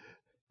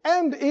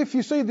 And if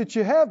you see that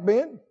you have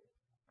been,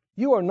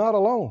 you are not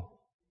alone.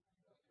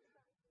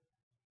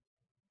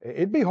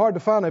 It'd be hard to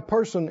find a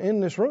person in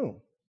this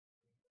room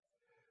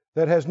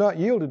that has not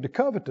yielded to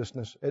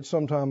covetousness at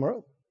some time or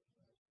other.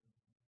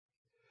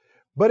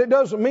 But it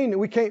doesn't mean that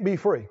we can't be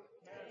free.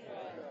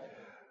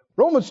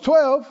 Romans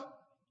 12:11,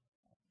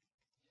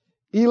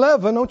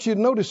 I want you to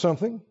notice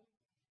something.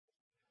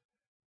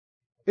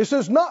 It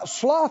says, not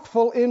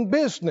slothful in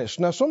business.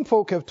 Now, some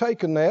folk have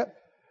taken that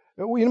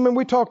Remember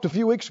we talked a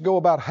few weeks ago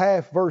about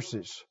half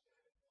verses.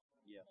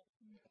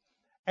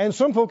 And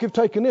some folk have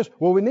taken this.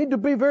 Well, we need to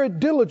be very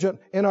diligent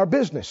in our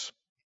business.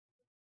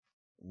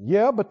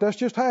 Yeah, but that's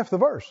just half the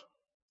verse.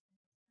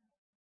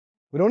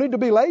 We don't need to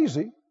be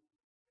lazy.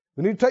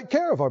 We need to take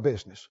care of our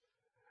business.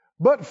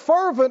 But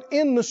fervent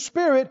in the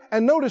Spirit,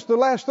 and notice the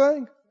last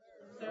thing.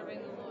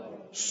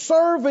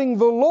 Serving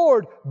the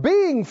Lord.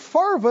 Being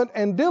fervent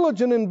and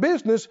diligent in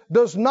business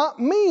does not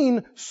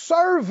mean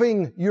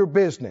serving your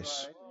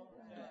business.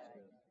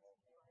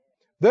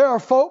 There are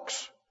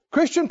folks,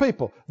 Christian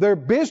people, their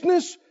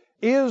business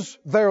is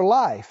their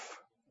life.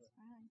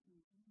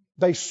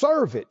 They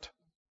serve it.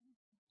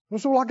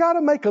 And so, well, I got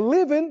to make a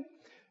living.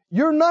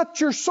 You're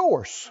not your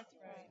source.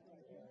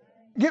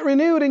 Get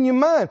renewed in your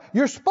mind.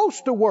 You're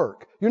supposed to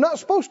work. You're not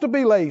supposed to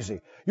be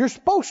lazy. You're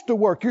supposed to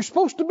work. You're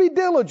supposed to be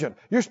diligent.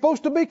 You're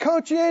supposed to be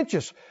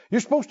conscientious.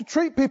 You're supposed to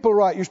treat people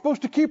right. You're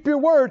supposed to keep your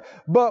word.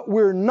 But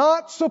we're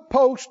not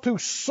supposed to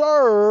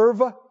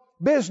serve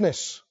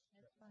business.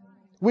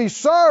 We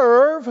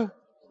serve the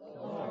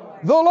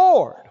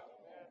Lord.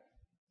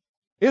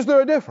 Is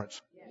there a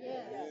difference?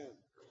 Yes.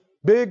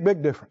 Big,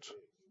 big difference.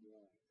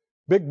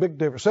 Big, big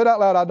difference. Say it out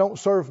loud. I don't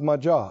serve my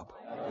job.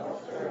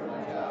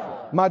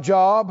 My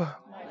job,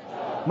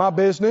 my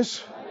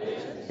business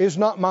is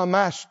not my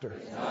master.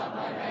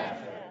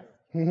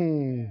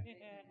 That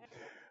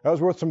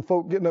was worth some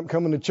folk getting up and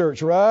coming to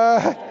church.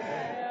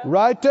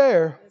 Right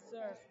there.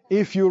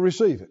 If you'll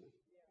receive it.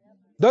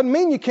 Doesn't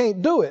mean you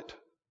can't do it.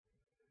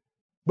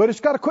 But it's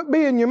got to quit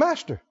being your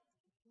master.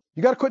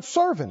 You got to quit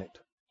serving it.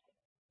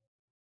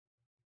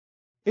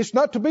 It's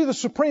not to be the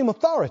supreme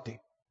authority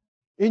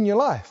in your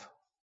life.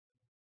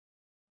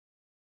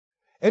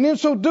 And in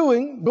so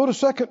doing, go to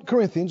 2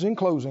 Corinthians in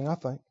closing, I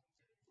think.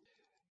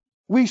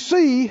 We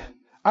see,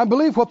 I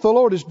believe, what the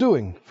Lord is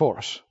doing for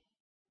us.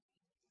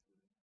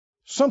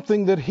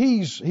 Something that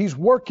He's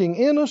working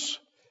in us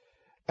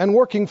and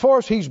working for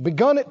us. He's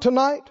begun it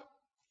tonight,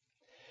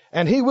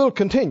 and He will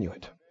continue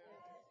it.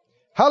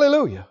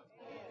 Hallelujah.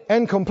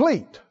 And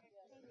complete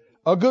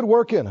a good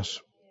work in us.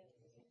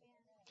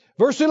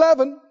 Verse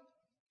 11.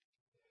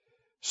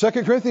 2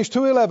 Corinthians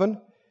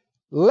 2:11,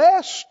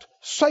 lest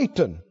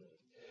Satan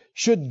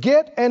should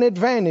get an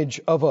advantage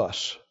of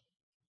us,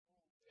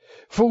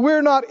 for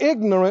we're not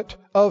ignorant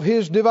of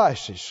his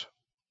devices.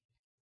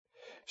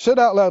 Say it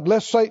out loud,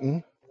 lest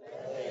Satan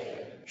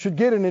should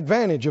get an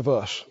advantage of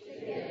us.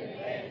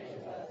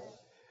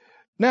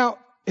 Now,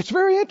 it's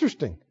very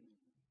interesting.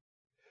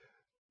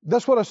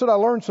 That's what I said. I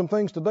learned some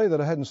things today that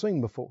I hadn't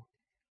seen before.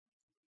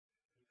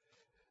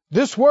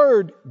 This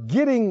word,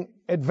 getting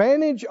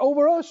advantage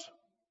over us,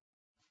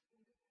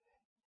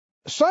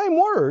 same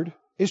word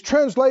is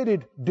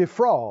translated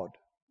defraud.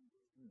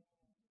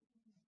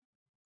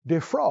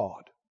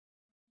 Defraud.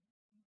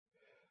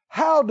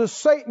 How does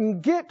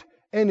Satan get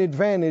an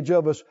advantage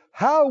of us?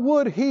 How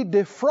would he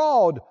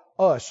defraud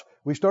us?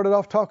 We started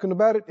off talking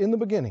about it in the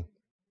beginning.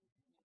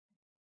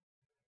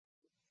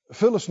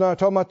 Phyllis and I are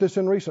talking about this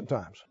in recent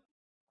times.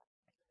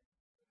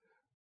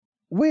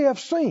 We have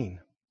seen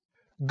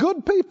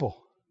good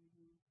people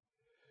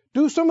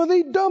do some of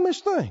the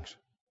dumbest things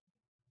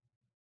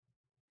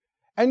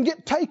and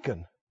get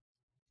taken.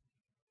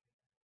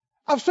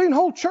 I've seen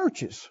whole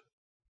churches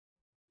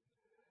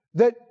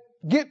that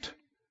get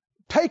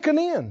taken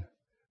in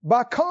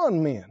by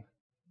con men,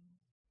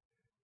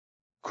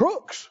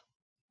 crooks.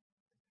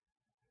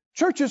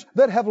 Churches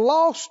that have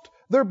lost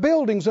their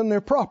buildings and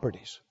their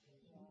properties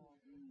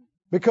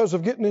because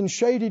of getting in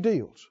shady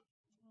deals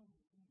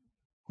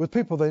with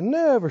people they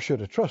never should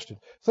have trusted,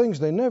 things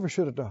they never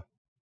should have done.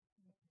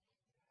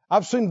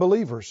 I've seen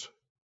believers.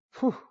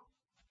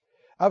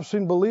 I've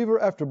seen believer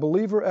after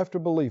believer after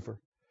believer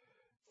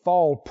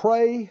fall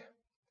prey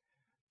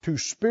to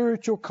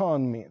spiritual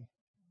con men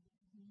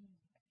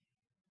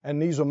and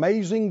these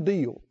amazing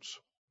deals.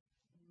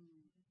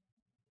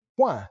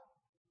 Why?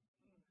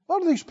 A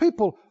lot of these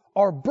people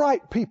are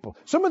bright people.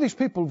 Some of these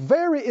people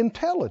very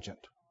intelligent.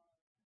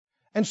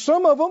 And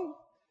some of them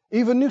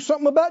even knew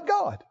something about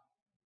God.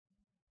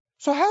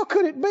 So how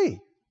could it be?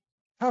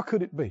 How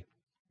could it be?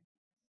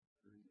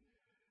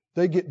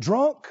 They get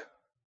drunk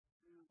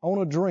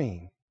on a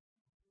dream.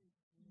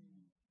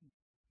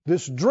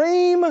 This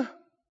dream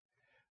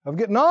of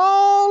getting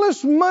all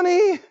this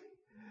money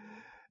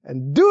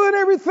and doing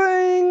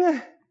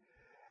everything,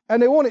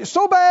 and they want it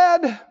so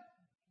bad.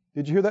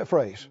 Did you hear that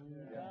phrase?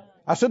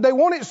 I said they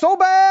want it so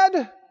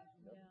bad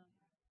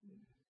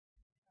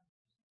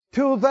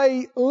till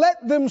they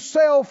let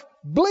themselves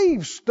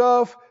believe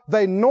stuff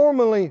they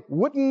normally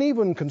wouldn't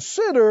even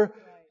consider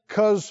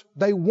because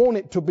they want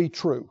it to be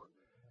true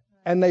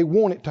and they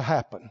want it to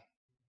happen.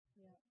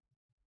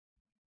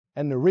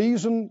 And the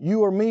reason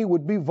you or me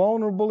would be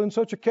vulnerable in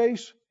such a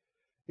case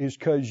is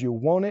because you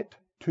want it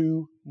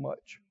too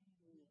much.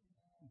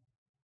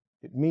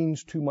 It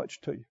means too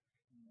much to you.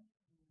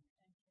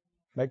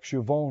 Makes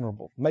you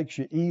vulnerable. Makes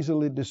you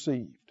easily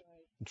deceived,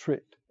 and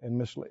tricked, and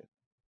misled.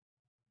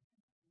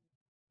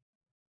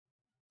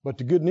 But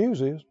the good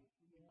news is,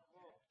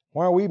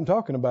 why are we even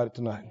talking about it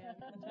tonight?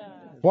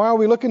 Why are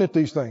we looking at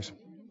these things?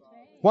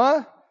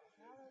 Why?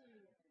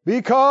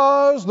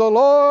 Because the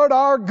Lord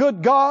our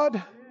good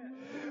God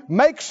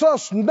makes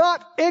us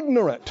not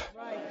ignorant.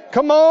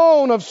 Come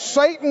on, of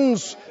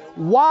Satan's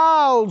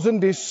wiles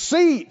and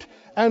deceit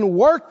and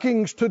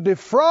workings to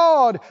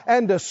defraud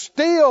and to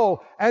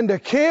steal and to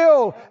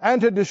kill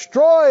and to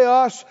destroy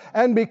us.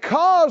 And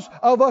because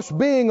of us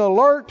being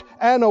alert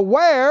and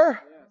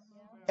aware,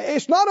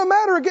 it's not a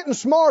matter of getting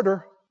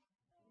smarter.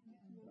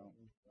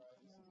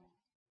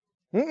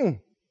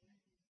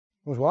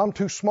 Well, I'm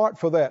too smart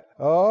for that.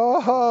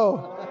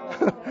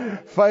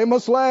 Oh,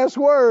 famous last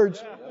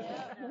words.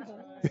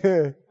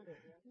 Yeah.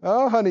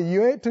 Oh, honey,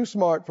 you ain't too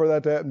smart for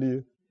that to happen to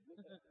you.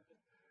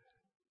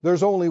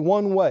 There's only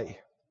one way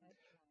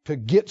to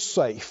get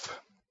safe.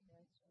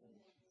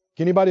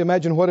 Can anybody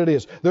imagine what it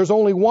is? There's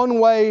only one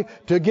way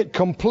to get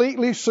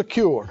completely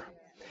secure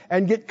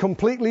and get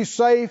completely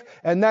safe,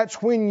 and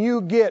that's when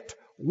you get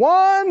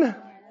one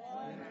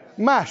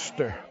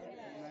master.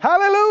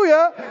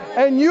 Hallelujah.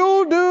 And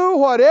you'll do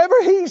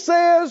whatever he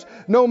says,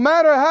 no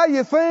matter how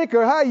you think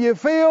or how you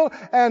feel,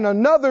 and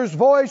another's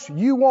voice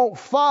you won't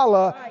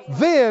follow.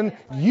 Then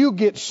you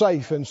get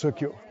safe and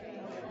secure.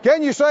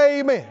 Can you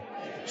say amen?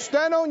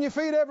 Stand on your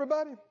feet,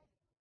 everybody.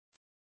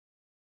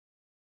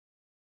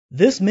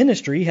 This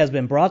ministry has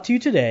been brought to you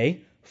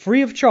today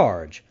free of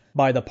charge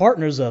by the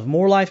partners of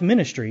More Life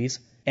Ministries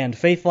and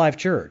Faith Life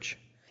Church.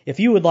 If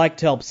you would like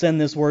to help send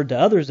this word to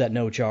others at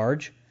no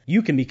charge,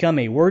 you can become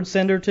a word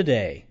sender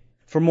today.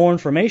 For more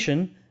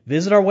information,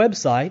 visit our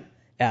website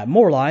at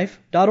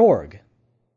morelife.org.